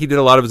think he did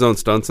a lot of his own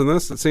stunts in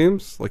this, it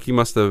seems. Like he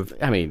must have...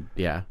 I mean,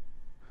 yeah.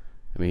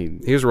 I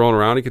mean, he was rolling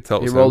around, he could tell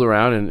it he was rolled him.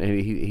 around and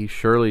he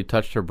surely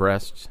touched her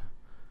breasts.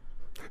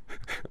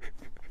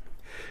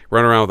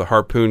 Running around with a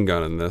harpoon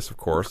gun in this, of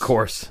course. Of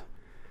course.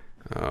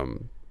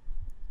 I'm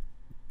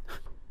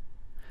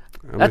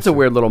That's a missing-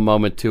 weird little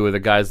moment too, where the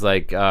guy's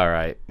like, "All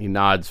right," he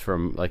nods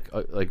from like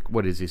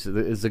what is he?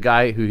 Is the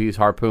guy who he's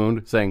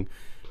harpooned saying,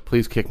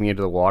 please kick me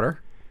into the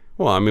water?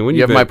 Well, I mean, when You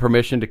you've have my been-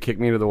 permission to kick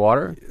me into the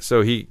water?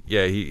 so he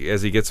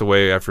as he gets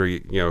away after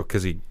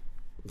because he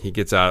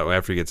gets out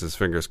after he gets his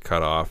fingers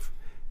cut off,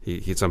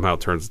 he somehow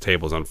turns the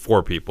tables on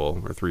 4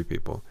 people or 3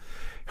 people,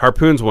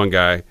 harpoons one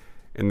guy,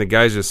 and the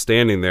guy's just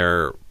standing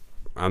there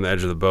on the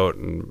edge of the boat,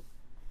 and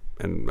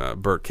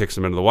Bert kicks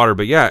him into the water.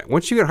 But yeah,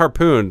 once you get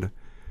harpooned,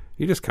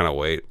 you just kind of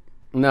wait.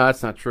 No,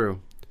 that's not true.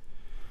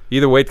 You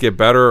either wait to get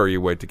better or you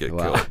wait to get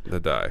Wow. killed, to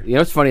die. You know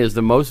what's funny is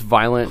the most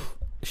violent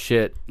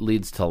shit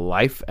leads to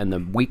life, and the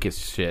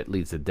weakest shit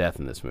leads to death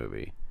in this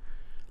movie.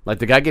 Like,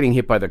 the guy getting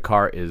hit by the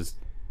car is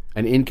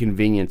an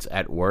inconvenience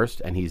at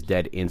worst, and he's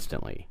dead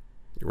instantly.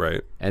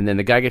 Right. And then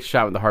the guy gets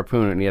shot with the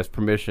harpoon, and he has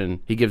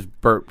permission. He gives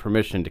Bert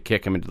permission to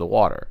kick him into the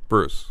water.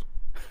 Bruce.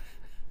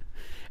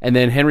 And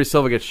then Henry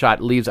Silva gets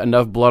shot, leaves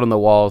enough blood on the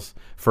walls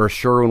for a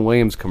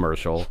Sherwin-Williams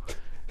commercial,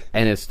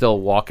 and is still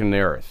walking the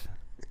earth.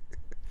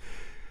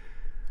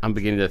 I'm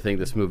beginning to think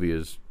this movie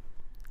is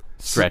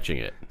stretching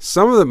it.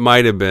 Some of it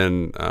might have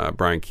been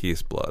Brian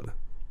Keith's blood.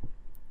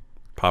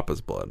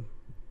 Papa's blood.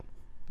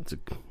 It's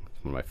one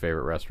of my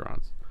favorite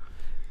restaurants.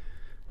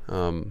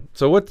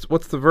 So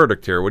what's the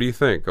verdict here? What do you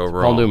think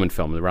overall? Paul Newman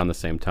film around the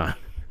same time.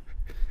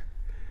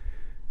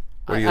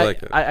 What do you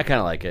like it? I kind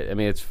of like it. I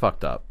mean, it's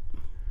fucked up.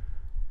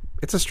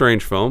 It's a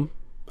strange film.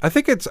 I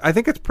think it's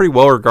pretty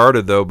well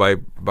regarded though by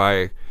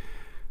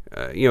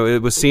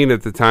it was seen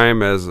at the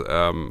time as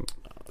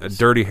a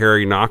Dirty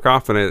Harry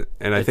knockoff, and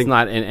I It's think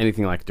not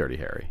anything like Dirty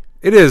Harry.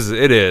 it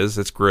is.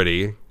 It's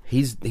gritty.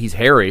 He's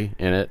hairy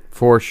in it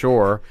for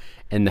sure,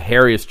 and the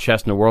hairiest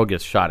chest in the world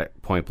gets shot at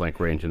point blank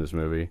range in this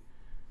movie.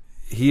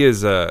 He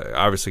is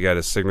obviously got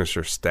his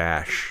signature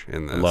stash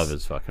in this. Love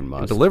his fucking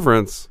must.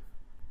 Deliverance.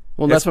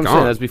 Well, that's it's what I'm gone.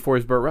 saying. That's before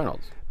he's Burt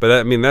Reynolds. But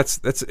I mean, it's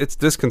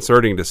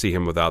disconcerting to see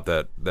him without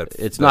that.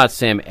 It's not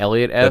Sam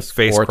Elliott-esque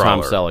face or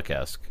Tom crawler.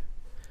 Selleck-esque.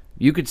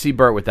 You could see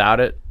Burt without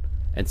it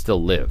and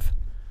still live.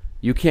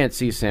 You can't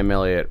see Sam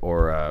Elliott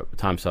or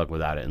Tom Selleck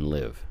without it and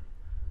live.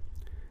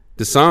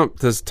 Does Tom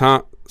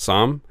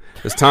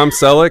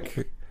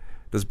Selleck?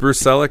 Does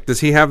Bruce Selleck?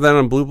 Does he have that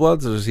on Blue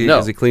Bloods, or is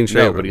he clean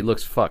shaven? No, but he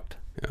looks fucked.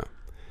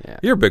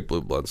 You're a big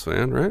Blue Bloods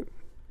fan, right?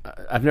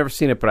 I've never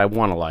seen it, but I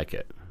want to like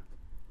it.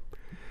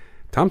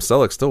 Tom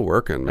Selleck's still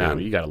working, Man, man.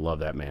 you got to love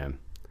that man.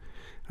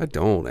 I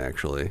don't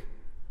actually.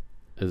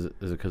 Is it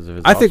because of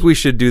his? I think we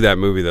should do that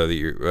movie though. That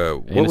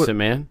you Innocent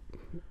Man.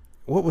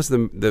 what was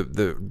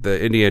the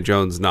Indiana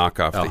Jones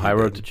knockoff? Oh, that he High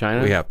Road did? to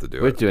China. We have to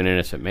do We're it. doing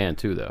Innocent Man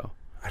too, though.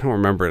 I don't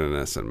remember an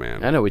Innocent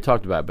Man, I know we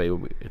talked about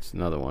it, but it's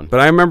another one. but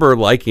I remember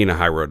liking A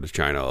High Road to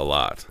China a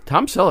lot.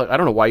 Tom Selleck, I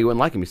don't know why you wouldn't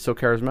like him. He's so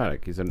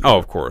charismatic. He's in Oh,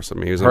 of course. I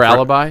mean, he was Her on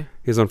Alibi.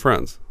 He was on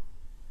Friends.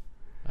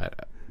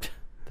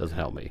 Doesn't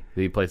help me.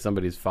 Did he play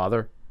somebody's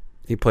father?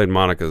 He played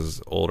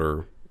Monica's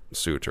older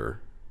suitor,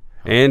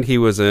 and he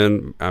was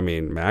in. I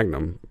mean,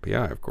 Magnum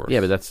PI, of course. Yeah,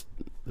 but that's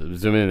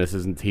zoom in. This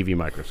isn't TV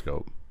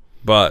Microscope.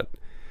 But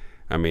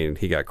I mean,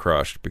 he got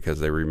crushed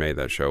because they remade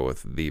that show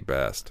with the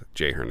best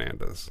Jay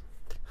Hernandez.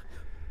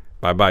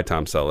 Bye bye,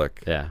 Tom Selleck.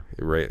 Yeah,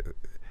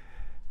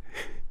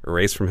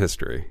 Erased from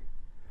history.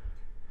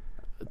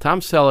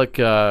 Tom Selleck.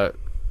 Got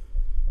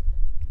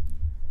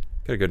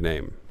a good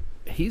name.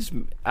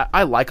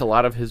 I like a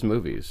lot of his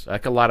movies. I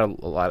like a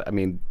lot. I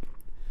mean,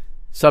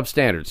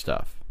 substandard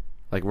stuff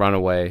like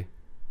Runaway,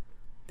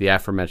 the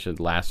aforementioned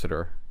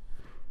Lassiter.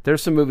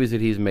 There's some movies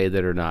that he's made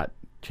that are not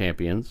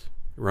champions.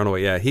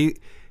 Runaway. Yeah, he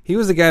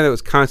was the guy that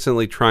was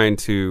constantly trying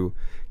to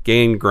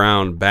gain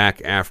ground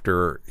back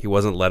after he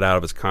wasn't let out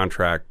of his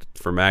contract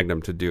for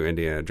Magnum to do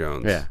Indiana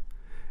Jones. Yeah.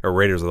 Or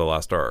Raiders of the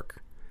Lost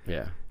Ark.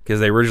 Yeah, Because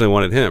they originally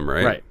wanted him,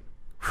 right? right.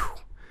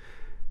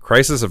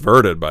 Crisis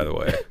averted, by the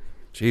way.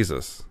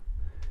 Jesus.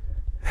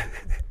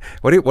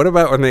 What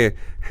about when they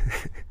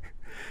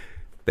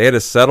had to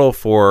settle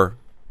for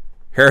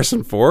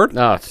Harrison Ford?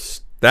 No,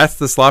 That's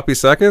the sloppy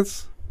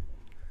seconds?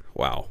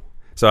 Wow.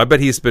 So I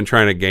bet he's been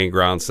trying to gain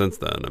ground since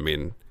then. I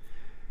mean,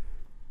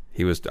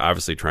 he was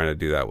obviously trying to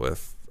do that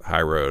with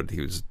High Road.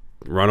 He was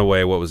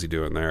Runaway. What was he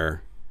doing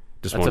there?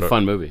 that's a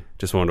fun movie.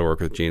 Just wanted to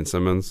work with Gene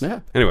Simmons. Yeah.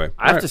 Anyway,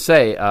 I have to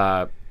say,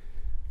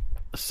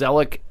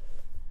 Selleck.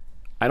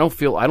 I don't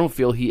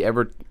feel he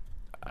ever.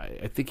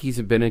 I think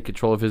he's been in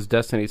control of his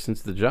destiny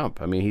since the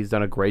jump. I mean, he's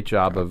done a great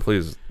job of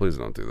please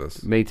don't do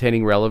this.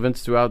 maintaining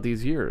relevance throughout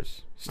these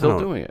years. Still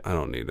doing it. I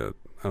don't need it.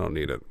 I don't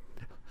need it.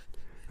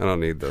 I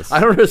don't need this. I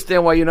don't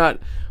understand why you're not.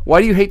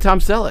 Why do you hate Tom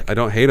Selleck? I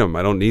don't hate him.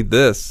 I don't need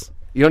this.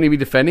 You don't need to be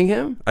defending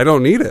him. I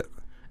don't need it.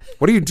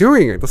 What are you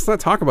doing? Let's not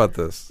talk about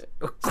this.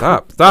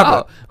 Stop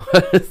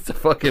it. It's a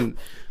fucking.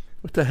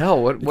 What the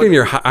hell? What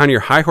You're on your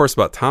high horse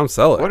about Tom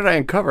Selleck. did I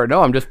uncover?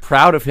 No, I'm just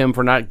proud of him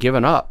for not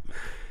giving up.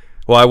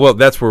 Well, I will.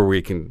 That's where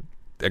we can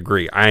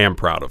agree. I am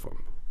proud of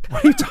him.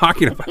 What are you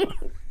talking about?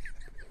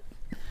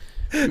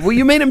 Well,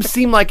 you made him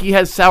seem like he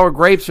has sour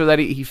grapes or that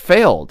he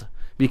failed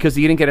because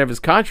he didn't get out of his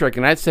contract,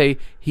 and I'd say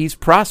he's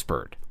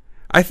prospered.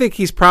 I think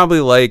he's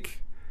probably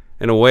like,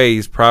 in a way,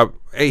 he's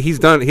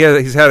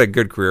had a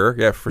good career,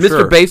 yeah, for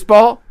sure. Mr.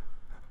 Baseball.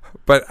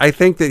 But I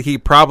think that he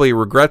probably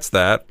regrets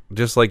that,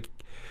 just like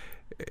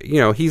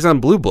he's on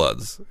Blue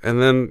Bloods,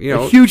 and then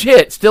A huge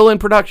hit, still in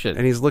production.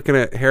 and he's looking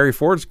at Harry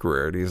Ford's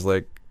career, and he's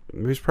like,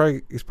 he's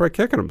probably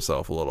kicking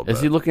himself a little bit.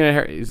 Is he looking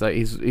at? He's like,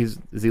 is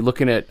he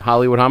looking at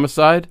Hollywood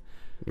Homicide?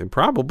 I mean,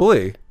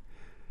 probably.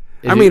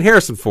 Is I he- mean,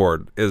 Harrison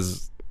Ford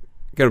is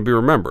going to be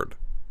remembered.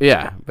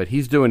 Yeah, but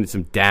he's doing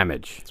some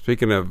damage.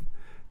 Speaking of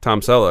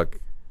Tom Selleck,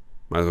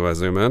 might as well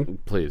zoom in.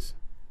 Please,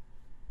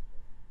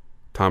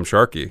 Tom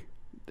Sharkey.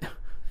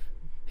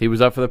 he was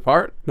up for the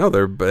part. No,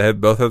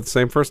 both have the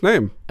same first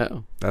name.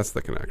 Oh, That's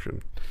the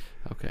connection.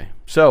 okay.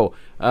 So,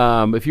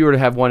 if you were to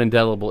have one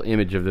indelible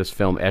image of this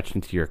film etched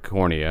into your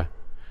cornea,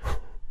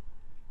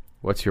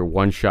 what's your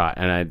one shot?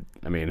 And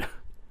I mean,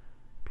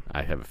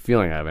 I have a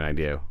feeling I have an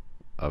idea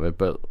of it,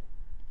 but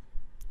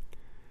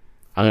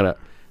I'm gonna.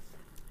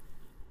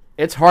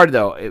 It's hard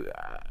though.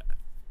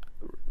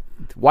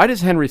 Why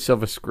does Henry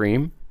Silva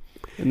scream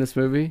in this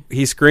movie?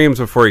 He screams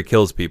before he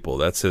kills people.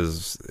 That's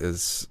his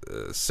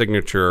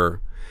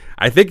signature.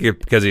 I think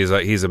because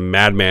he's a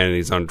madman and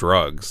he's on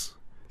drugs.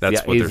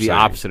 That's what he's they're the saying.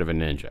 opposite of a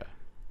ninja.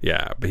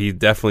 Yeah, but he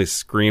definitely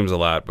screams a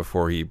lot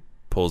before he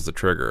pulls the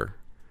trigger.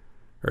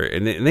 Right.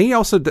 And then he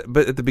also,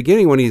 but at the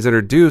beginning when he's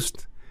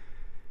introduced,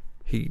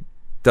 he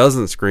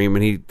doesn't scream,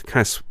 and he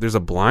kind of, there's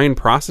a blind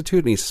prostitute,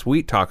 and he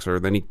sweet talks her,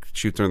 then he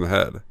shoots her in the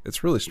head.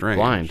 It's really strange.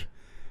 Blind.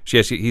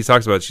 He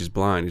talks about she's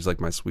blind. He's like,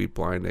 my sweet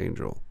blind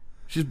angel.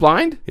 She's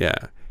blind. Yeah,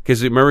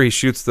 because remember he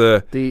shoots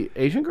the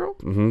Asian girl.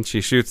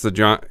 she shoots the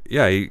John.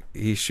 Yeah,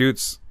 he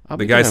shoots I'll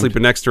the be guy damned.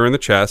 sleeping next to her in the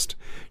chest.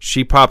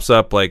 She pops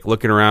up like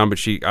looking around, but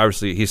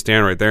he's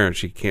standing right there and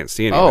she can't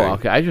see anything. Oh,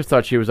 okay. I just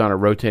thought she was on a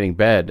rotating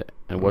bed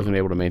and wasn't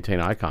able to maintain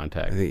eye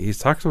contact. He's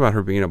talking about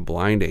her being a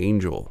blind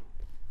angel,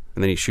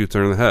 and then he shoots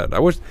her in the head. I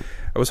was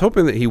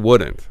hoping that he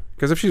wouldn't,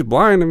 because if she's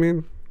blind, I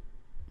mean,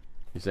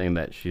 You're saying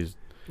that she's.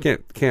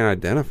 can't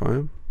identify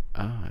him.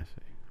 Oh, I see.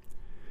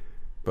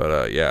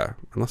 But yeah,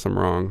 unless I'm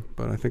wrong,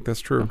 but I think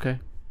that's true. Okay.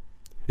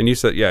 And you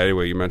said,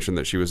 anyway, you mentioned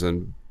that she was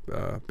in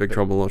Big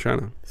Trouble in Little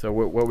China. So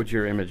what would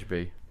your image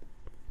be?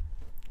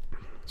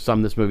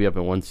 Sum this movie up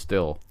in one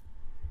still.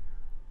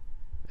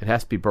 It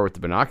has to be Burt with the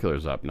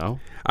binoculars up, no?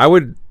 I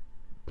would.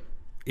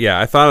 Yeah,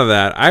 I thought of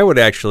that. I would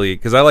actually,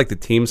 because I like the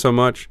team so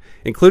much,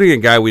 including a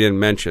guy we didn't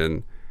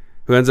mention,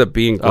 who ends up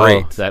being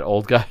great. Oh, that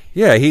old guy.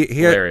 Yeah,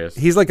 Hilarious.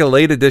 he's like a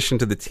late addition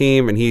to the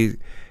team, and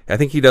I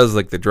think he does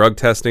like the drug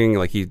testing.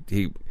 Like he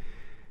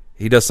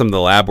does some of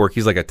the lab work.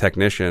 He's like a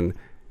technician.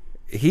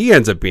 He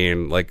ends up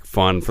being like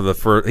fun for the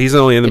first. He's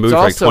only in the movie for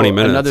like 20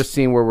 minutes. Another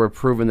scene where we're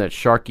proving that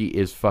Sharky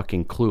is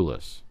fucking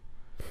clueless,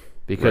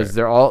 because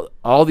they're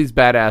all these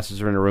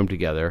badasses are in a room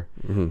together,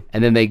 and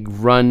then they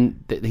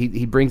run.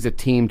 He brings a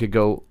team to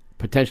go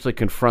potentially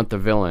confront the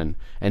villain,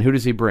 and who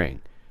does he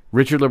bring?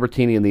 Richard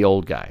Libertini and the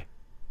old guy.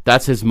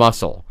 That's his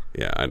muscle.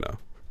 Yeah, I know.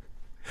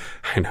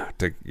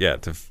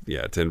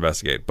 To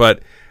investigate.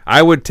 But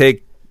I would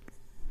take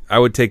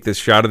this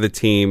shot of the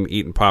team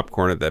eating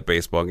popcorn at that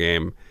baseball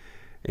game,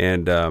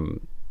 and Charles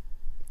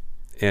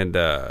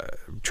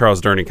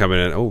Durning coming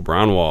in. Oh,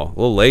 Brownwall, a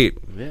little late.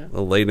 Yeah. A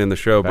little late in the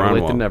show. Better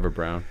late Brownwall. than never,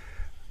 Brown.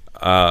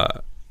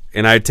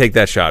 And I'd take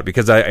that shot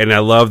because I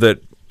love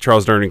that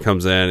Charles Durning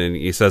comes in and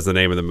he says the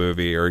name of the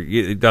movie, or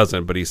he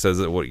doesn't, but he says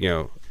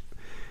that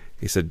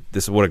he said,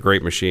 "This is what a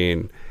great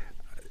machine."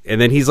 And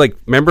then he's like,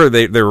 remember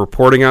they're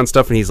reporting on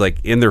stuff, and he's like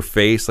in their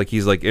face, like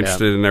he's like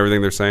interested in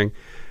everything they're saying.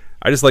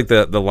 I just like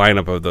the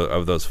lineup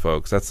of those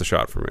folks. That's the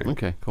shot for me.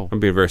 Okay, cool. I'm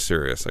being very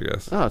serious, I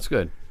guess. Oh, that's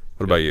good.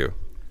 What about you?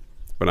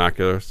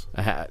 Binoculars?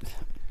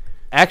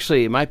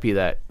 Actually, it might be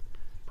that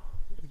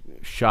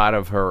shot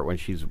of her when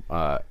she's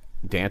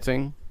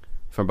dancing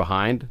from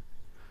behind,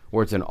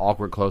 where it's an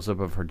awkward close-up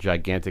of her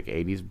gigantic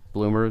 80s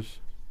bloomers.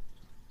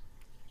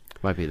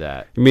 Might be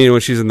that. You mean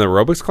when she's in the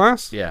aerobics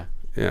class? Yeah.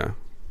 Yeah.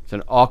 It's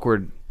an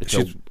awkward...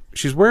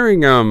 She's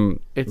wearing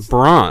It's-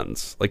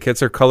 bronze. Like it's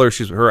her color.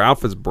 Her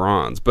outfit's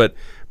bronze. But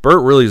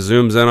Burt really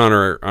zooms in on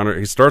her.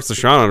 He starts the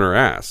shot on her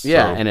ass.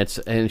 yeah,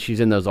 so. and she's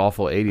in those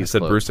awful 80s I said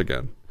clothes. Bruce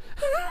again.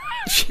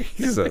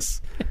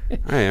 Jesus,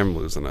 I am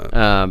losing it.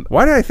 Um,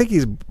 Why did I think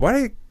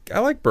I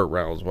like Burt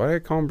Reynolds? Why did I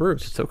call him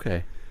Bruce? It's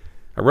okay.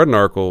 I read an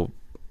article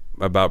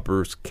about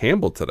Bruce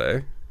Campbell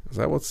today. Is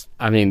that what's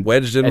I mean,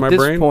 wedged in at my this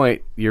brain?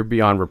 point, you're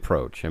beyond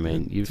reproach. I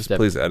mean, you've Just stepped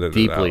please edit it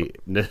deeply.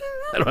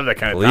 I don't have that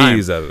kind of time.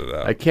 Please edit it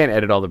out. I can't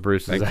edit all the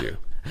Bruces. Thank you.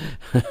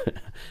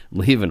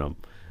 Leaving them.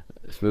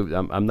 Smooth.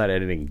 I'm not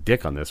editing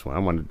dick on this one. I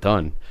want it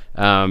done.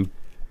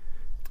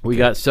 We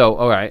got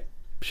all right.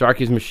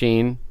 Sharky's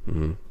machine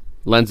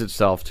lends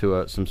itself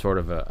to some sort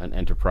of an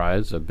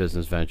enterprise, a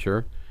business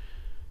venture.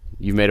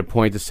 You made a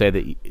point to say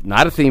that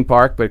not a theme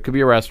park, but it could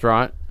be a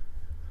restaurant.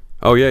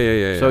 Oh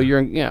yeah. So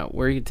you're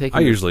where are you taking?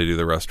 I usually do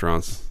the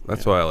restaurants.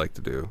 That's what I like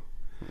to do.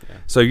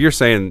 So you're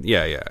saying,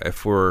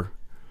 if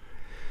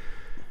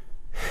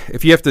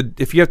you have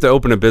to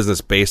open a business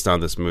based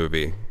on this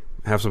movie,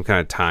 have some kind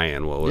of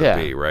tie-in, what would it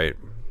be, right?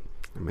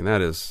 I mean,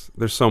 there's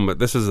so much.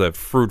 This is a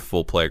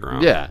fruitful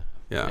playground. Yeah.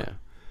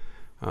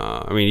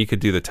 I mean, you could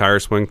do the tire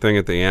swing thing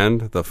at the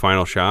end, the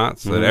final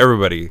shots. That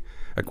everybody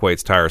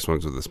equates tire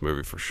swings with this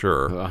movie for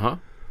sure.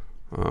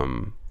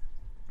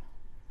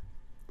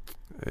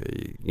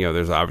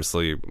 There's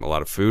obviously a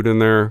lot of food in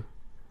there.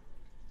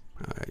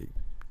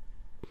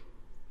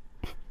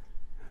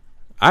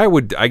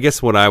 I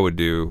guess what I would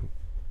do,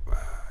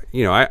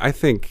 I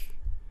think,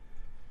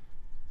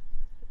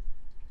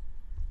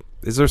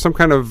 is there some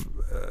kind of,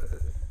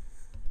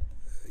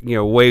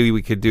 way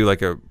we could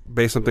do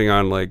base something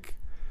on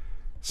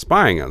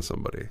spying on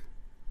somebody.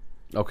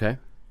 Okay.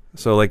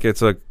 So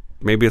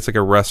maybe it's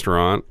a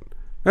restaurant.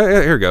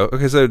 Here we go.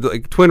 Okay, so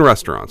twin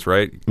restaurants,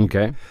 right?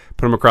 Okay.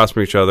 Put them across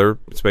from each other,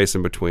 space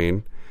in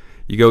between.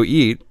 You go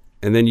eat,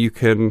 and then you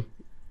can,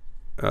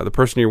 the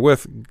person you're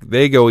with,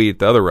 they go eat at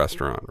the other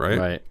restaurant, right?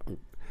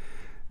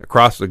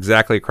 Right.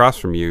 Exactly across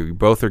from you. You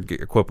both are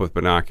equipped with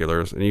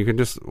binoculars, and you can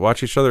just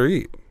watch each other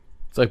eat.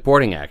 It's like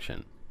boarding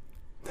action.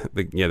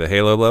 The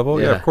Halo level?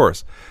 Yeah, Yeah. of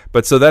course.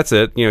 But so that's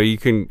it. You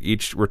can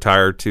each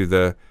retire to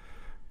the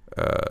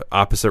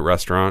opposite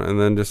restaurant and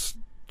then just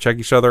check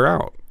each other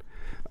out.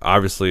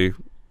 Obviously,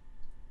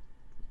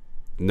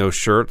 no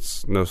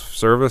shirts, no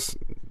service,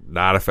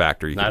 not a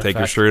factor. You Not can a take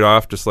your factor. shirt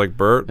off just like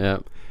Bert. Yeah.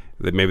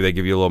 Maybe they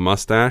give you a little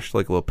mustache,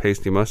 like a little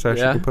pasty mustache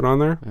Yeah. you can put on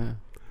there. Yeah.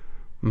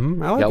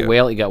 Mm-hmm, I like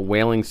it. You got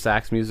wailing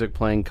sax music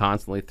playing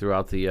constantly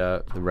throughout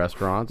the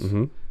restaurants.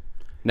 Mm-hmm.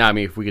 Now, I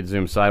mean, if we could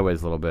zoom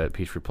sideways a little bit,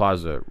 Peachtree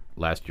Plaza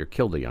last year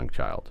killed a young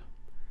child.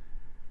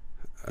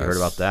 You heard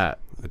about that?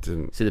 I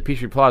didn't. See, the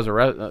Peachtree Plaza,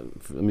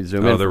 let me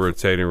zoom in. Oh, the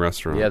rotating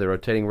restaurant. Yeah, the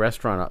rotating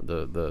restaurant,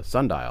 the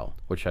Sundial,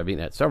 which I've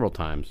eaten at several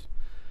times,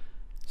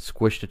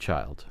 squished a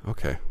child.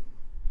 Okay.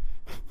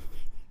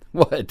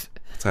 What?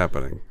 What's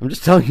happening? I'm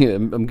just telling you,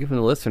 I'm giving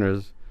the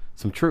listeners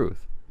some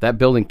truth. That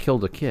building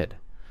killed a kid.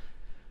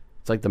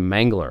 It's like the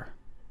Mangler.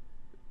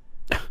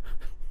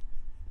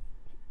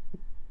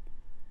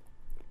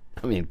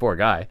 I mean, poor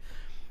guy.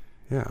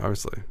 Yeah,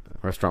 obviously. The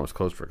restaurant was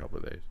closed for a couple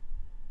of days.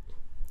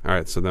 All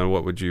right, so then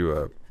what would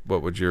your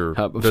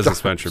I'm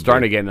business venture be?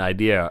 starting to get an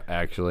idea,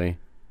 actually.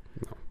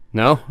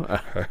 No?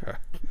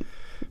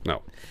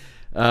 No.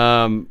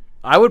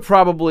 I would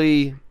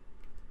probably...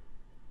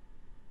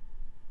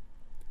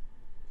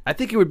 I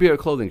think it would be a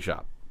clothing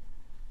shop.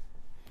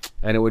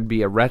 And it would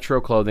be a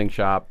retro clothing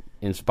shop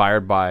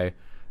inspired by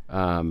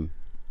all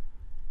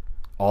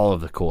of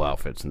the cool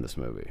outfits in this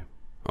movie.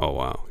 Oh,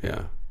 wow.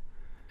 Yeah.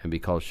 And be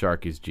called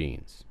Sharky's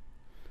Jeans.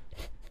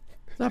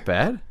 It's not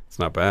bad. It's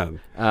not bad.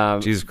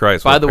 Um, Jesus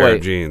Christ, by what the pair way-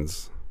 of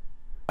jeans.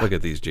 Look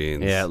at these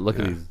jeans. Yeah, look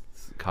at these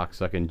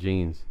cocksucking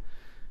jeans.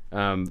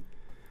 I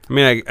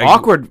mean,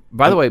 Awkward.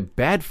 By the way,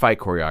 bad fight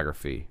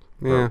choreography.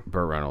 Yeah.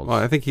 Burt Reynolds. Well,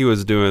 I think he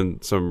was doing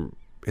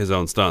his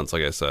own stunts,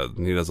 like I said.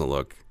 And he doesn't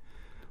look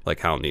like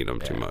Hal Needham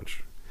too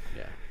much.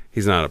 Yeah.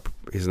 He's not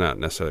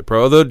necessarily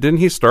pro. Although, didn't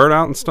he start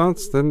out in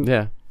stunts?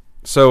 Yeah.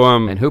 So,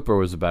 And Hooper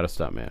was about a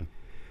stuntman.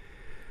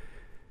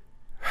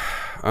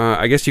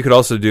 I guess you could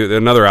also do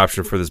another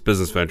option for this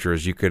business venture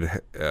is you could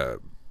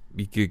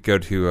go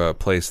to a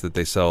place that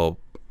they sell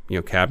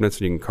cabinets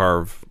and you can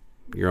carve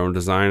your own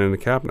design into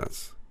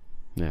cabinets.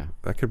 Yeah.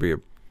 That could be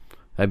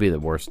That'd be the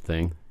worst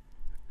thing.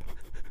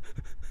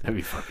 That'd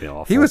be fucking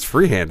awful. He was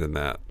freehanding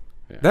that.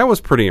 Yeah. That was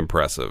pretty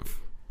impressive.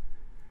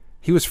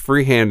 He was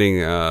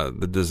freehanding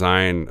the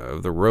design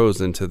of the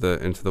rose into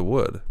the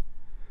wood.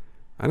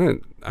 I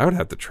would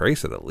have to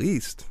trace it at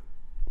least.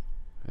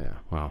 Yeah.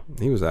 Wow.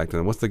 He was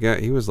acting. What's the guy?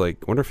 He was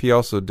like. Wonder if he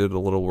also did a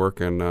little work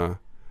in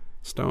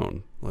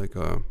stone, like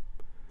a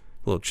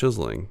little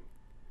chiseling.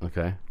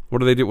 Okay. What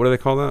do they do? What do they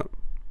call that?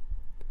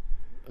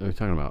 What are you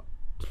talking about?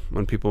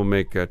 When people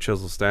make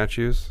chisel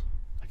statues?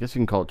 I guess you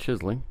can call it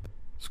chiseling.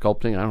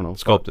 Sculpting. I don't know.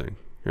 Sculpting,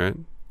 right?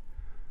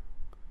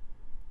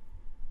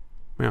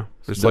 Yeah.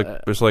 Just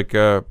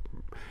The-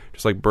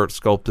 like Bert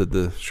sculpted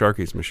the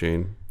Sharky's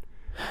machine.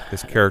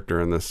 His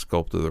character in this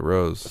sculpted the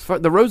rose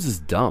The rose is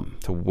dumb.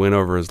 to win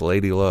over his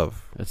lady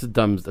love. That's a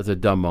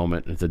dumb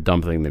moment. It's a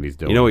dumb thing that he's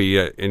doing. You know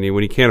what?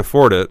 When he can't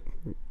afford it,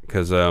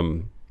 because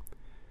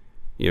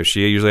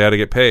she usually had to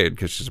get paid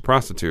because she's a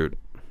prostitute.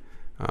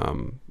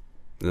 In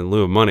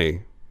lieu of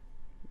money,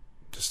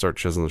 just start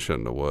chiseling shit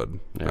into wood.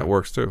 Yeah. That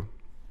works too.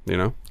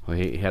 Well,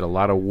 he had a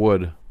lot of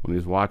wood when he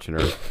was watching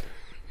her.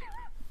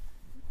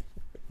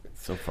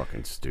 So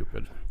fucking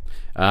stupid.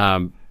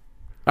 All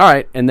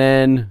right, and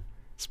then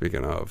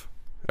Speaking of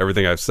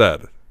everything I've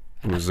said,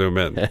 we zoom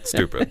in.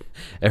 Stupid.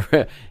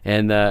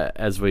 and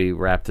as we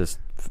wrap this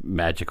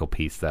magical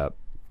piece up,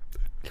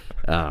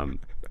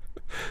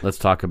 let's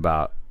talk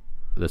about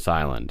this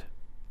island.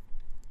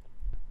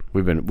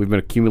 We've been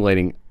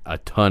accumulating a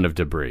ton of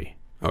debris.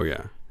 Oh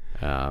yeah.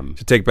 Um,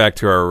 To take back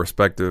to our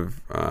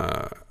respective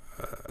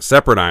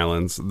separate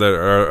islands,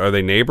 are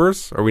they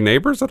neighbors? Are we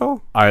neighbors at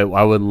all? I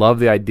would love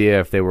the idea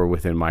if they were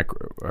within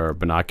micro or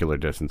binocular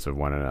distance of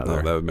one No,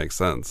 another. that would make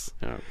sense.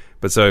 Yeah.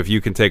 But so if you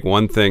can take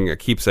one thing, a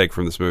keepsake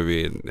from this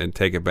movie, and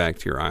take it back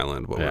to your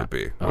island, what would it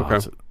be? Oh,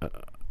 Okay.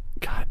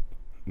 God,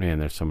 man,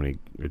 there's so many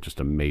just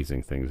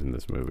amazing things in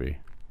this movie.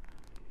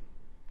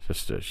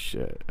 Just a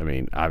shit. I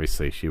mean,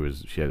 obviously she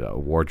had a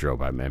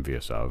wardrobe I'm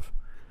envious of.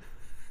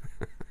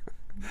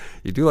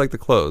 You do like the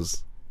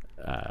clothes.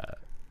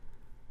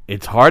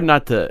 It's hard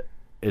not to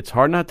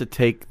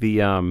take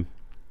the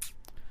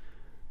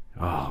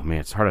Oh man,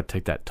 it's hard to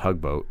take that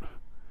tugboat.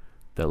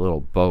 That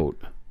little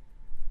boat.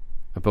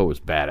 That boat was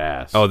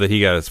badass. Oh, that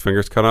he got his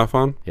fingers cut off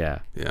on? yeah.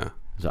 Yeah. It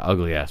was an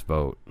ugly ass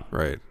boat.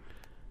 Right.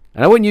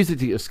 And I wouldn't use it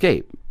to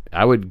escape.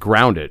 I would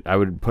ground it. I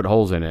would put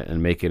holes in it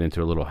and make it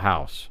into a little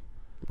house.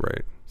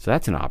 Right. So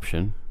that's an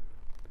option.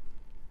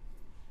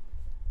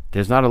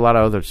 There's not a lot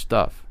of other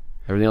stuff.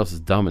 Everything else is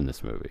dumb in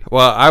this movie.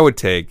 Well, I would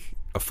take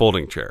a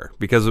folding chair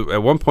because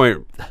at one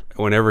point,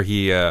 whenever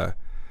he,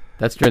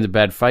 That's during the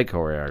bad fight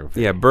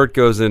choreography. Bert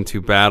goes into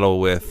battle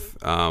with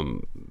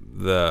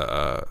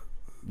the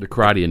The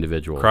karate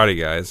individual. karate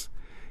guys,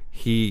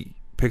 he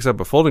picks up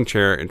a folding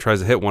chair and tries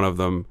to hit one of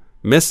them,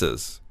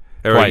 misses.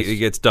 Or Twice. he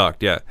gets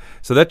ducked, yeah.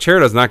 So that chair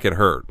does not get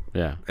hurt.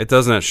 Yeah. It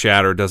does not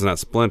shatter, does not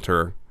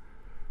splinter.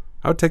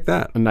 I would take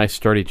that. A nice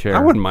sturdy chair. I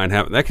wouldn't mind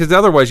having that because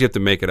otherwise you have to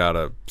make it out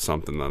of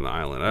something on the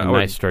island. A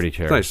nice sturdy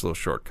chair. It's a nice little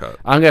shortcut.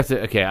 I'm gonna have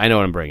to. Okay, I know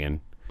what I'm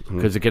bringing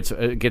because it gets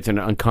an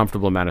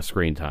uncomfortable amount of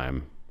screen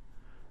time.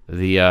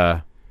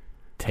 The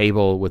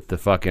table with the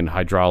fucking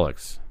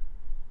hydraulics.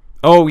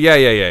 Oh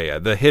yeah.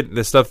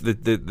 The stuff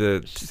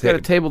the It's got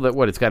a table that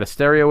it's got a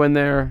stereo in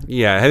there.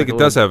 yeah. I think like it a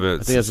does little- have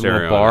a I think it's a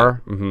stereo little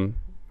bar. Mm-hmm.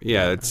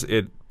 Yeah,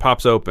 it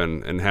pops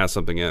open and has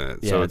something in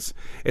it. So Yeah.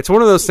 it's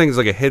one of those things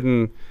like a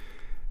hidden.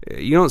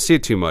 You don't see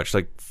it too much,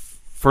 like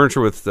furniture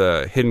with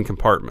hidden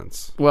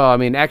compartments. Well, I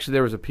mean, actually,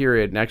 there was a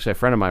period, and actually, a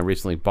friend of mine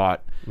recently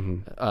bought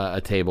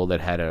a table that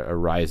had a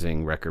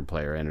rising record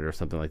player in it or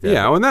something like that.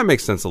 Yeah, well, and that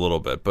makes sense a little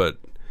bit, but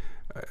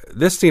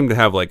this seemed to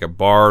have like a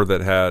bar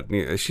that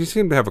had. She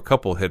seemed to have a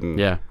couple hidden.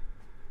 Yeah.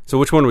 So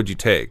which one would you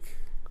take?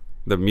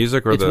 The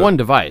music or It's the one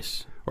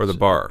device. or the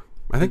bar?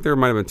 I think there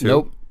might have been two.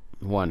 Nope.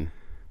 One.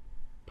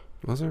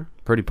 Was there?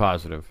 Pretty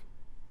positive.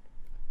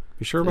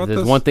 You sure about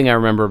There's this? one thing I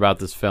remember about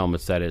this film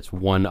is that it's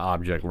one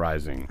object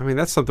rising. I mean,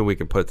 that's something we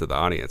can put to the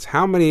audience.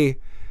 How many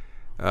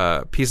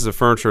pieces of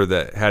furniture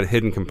that had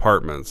hidden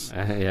compartments?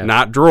 Yeah.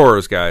 Not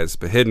drawers, guys,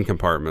 but hidden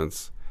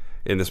compartments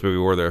in this movie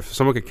were there. If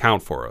someone could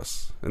count for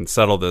us and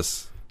settle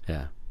this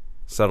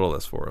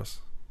for us.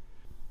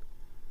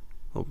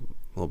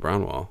 Little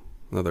brown wall.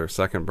 Another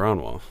second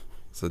brown wall.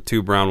 It's a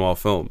 2 brown wall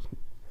film.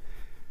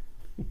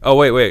 Oh,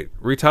 wait.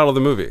 Retitle the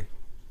movie.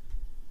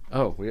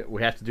 Oh,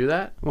 we have to do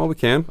that? Well, we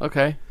can.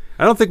 Okay.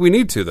 I don't think we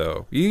need to,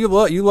 though. You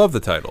love the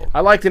title.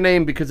 I like the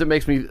name because it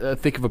makes me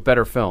think of a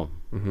better film.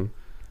 Mm-hmm.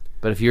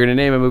 But if you're going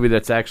to name a movie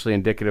that's actually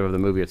indicative of the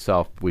movie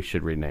itself, we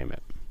should rename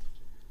it.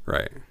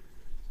 Right.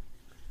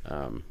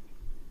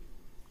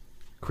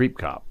 Creep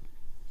Cop.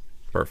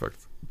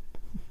 Perfect.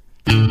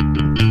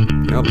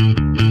 Yep.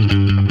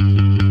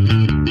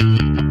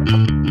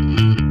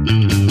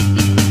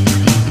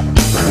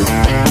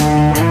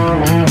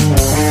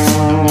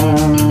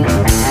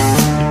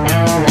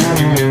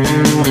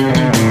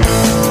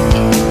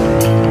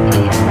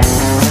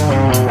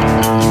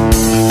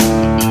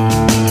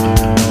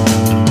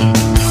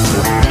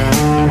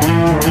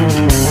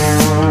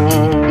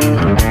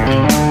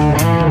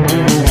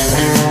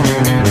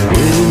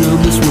 Waiting on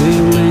this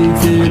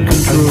wavelength in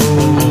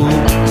control.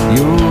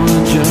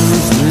 You're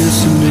just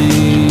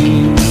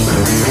listening.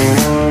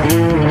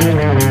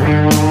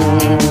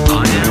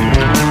 I am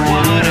not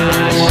what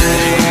I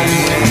say.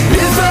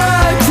 If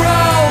I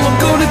crawl, I'm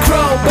gonna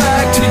crawl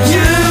back to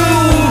you.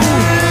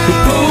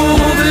 Pull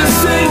this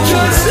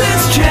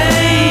injustice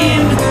chain.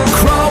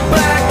 Crawl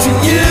back to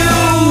you.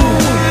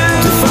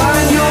 To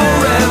find your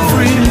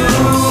every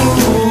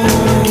move.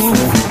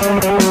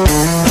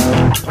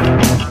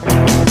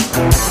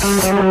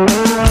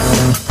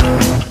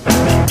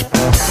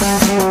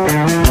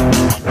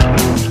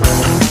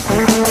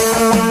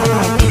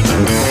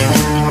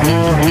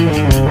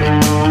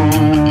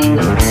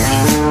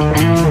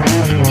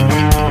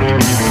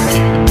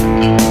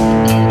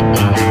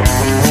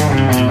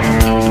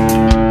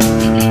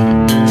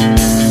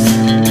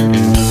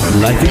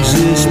 Life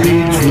exists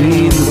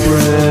between the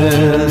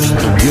breaths.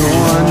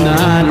 You're